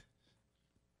next.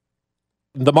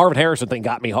 The Marvin Harrison thing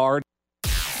got me hard.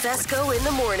 Fesco in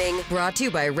the morning, brought to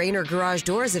you by Rainer Garage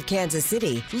Doors of Kansas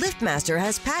City. LiftMaster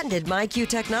has patented MyQ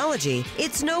technology.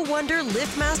 It's no wonder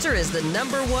LiftMaster is the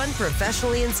 #1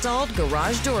 professionally installed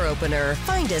garage door opener.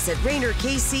 Find us at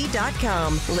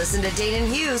RainerKC.com. Listen to Dayton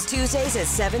Hughes Tuesdays at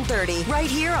 7:30, right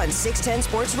here on 610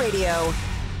 Sports Radio.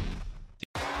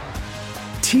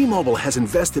 T-Mobile has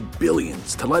invested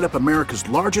billions to light up America's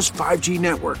largest 5G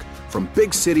network, from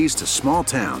big cities to small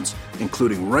towns,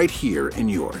 including right here in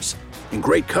yours. And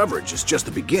great coverage is just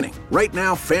the beginning. Right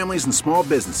now, families and small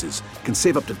businesses can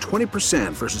save up to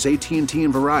 20% versus AT&T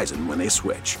and Verizon when they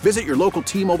switch. Visit your local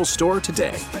T-Mobile store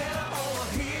today.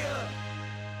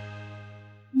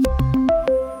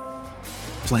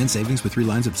 Plan savings with 3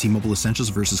 lines of T-Mobile Essentials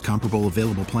versus comparable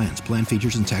available plans. Plan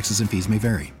features and taxes and fees may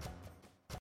vary.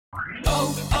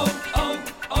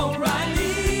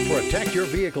 Protect your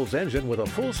vehicle's engine with a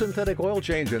full synthetic oil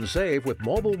change and save with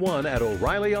Mobil 1 at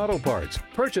O'Reilly Auto Parts.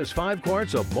 Purchase 5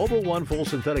 quarts of Mobil 1 full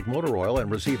synthetic motor oil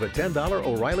and receive a $10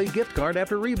 O'Reilly gift card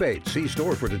after rebate. See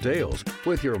store for details.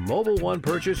 With your Mobil 1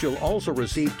 purchase, you'll also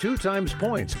receive 2 times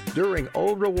points during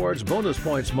O Rewards Bonus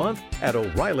Points Month at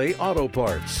O'Reilly Auto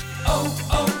Parts.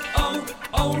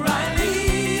 O'Reilly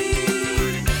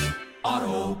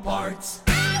Auto Parts.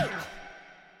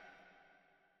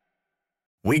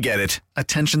 We get it.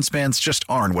 Attention spans just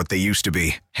aren't what they used to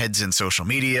be. Heads in social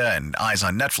media and eyes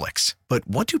on Netflix. But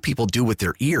what do people do with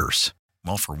their ears?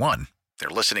 Well, for one, they're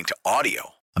listening to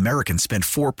audio. Americans spend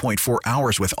 4.4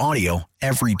 hours with audio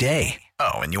every day.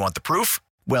 Oh, and you want the proof?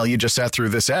 Well, you just sat through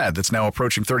this ad that's now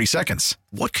approaching 30 seconds.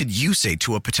 What could you say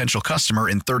to a potential customer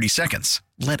in 30 seconds?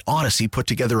 Let Odyssey put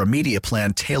together a media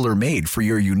plan tailor-made for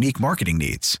your unique marketing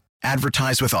needs.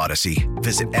 Advertise with Odyssey.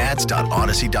 Visit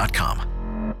ads.odyssey.com.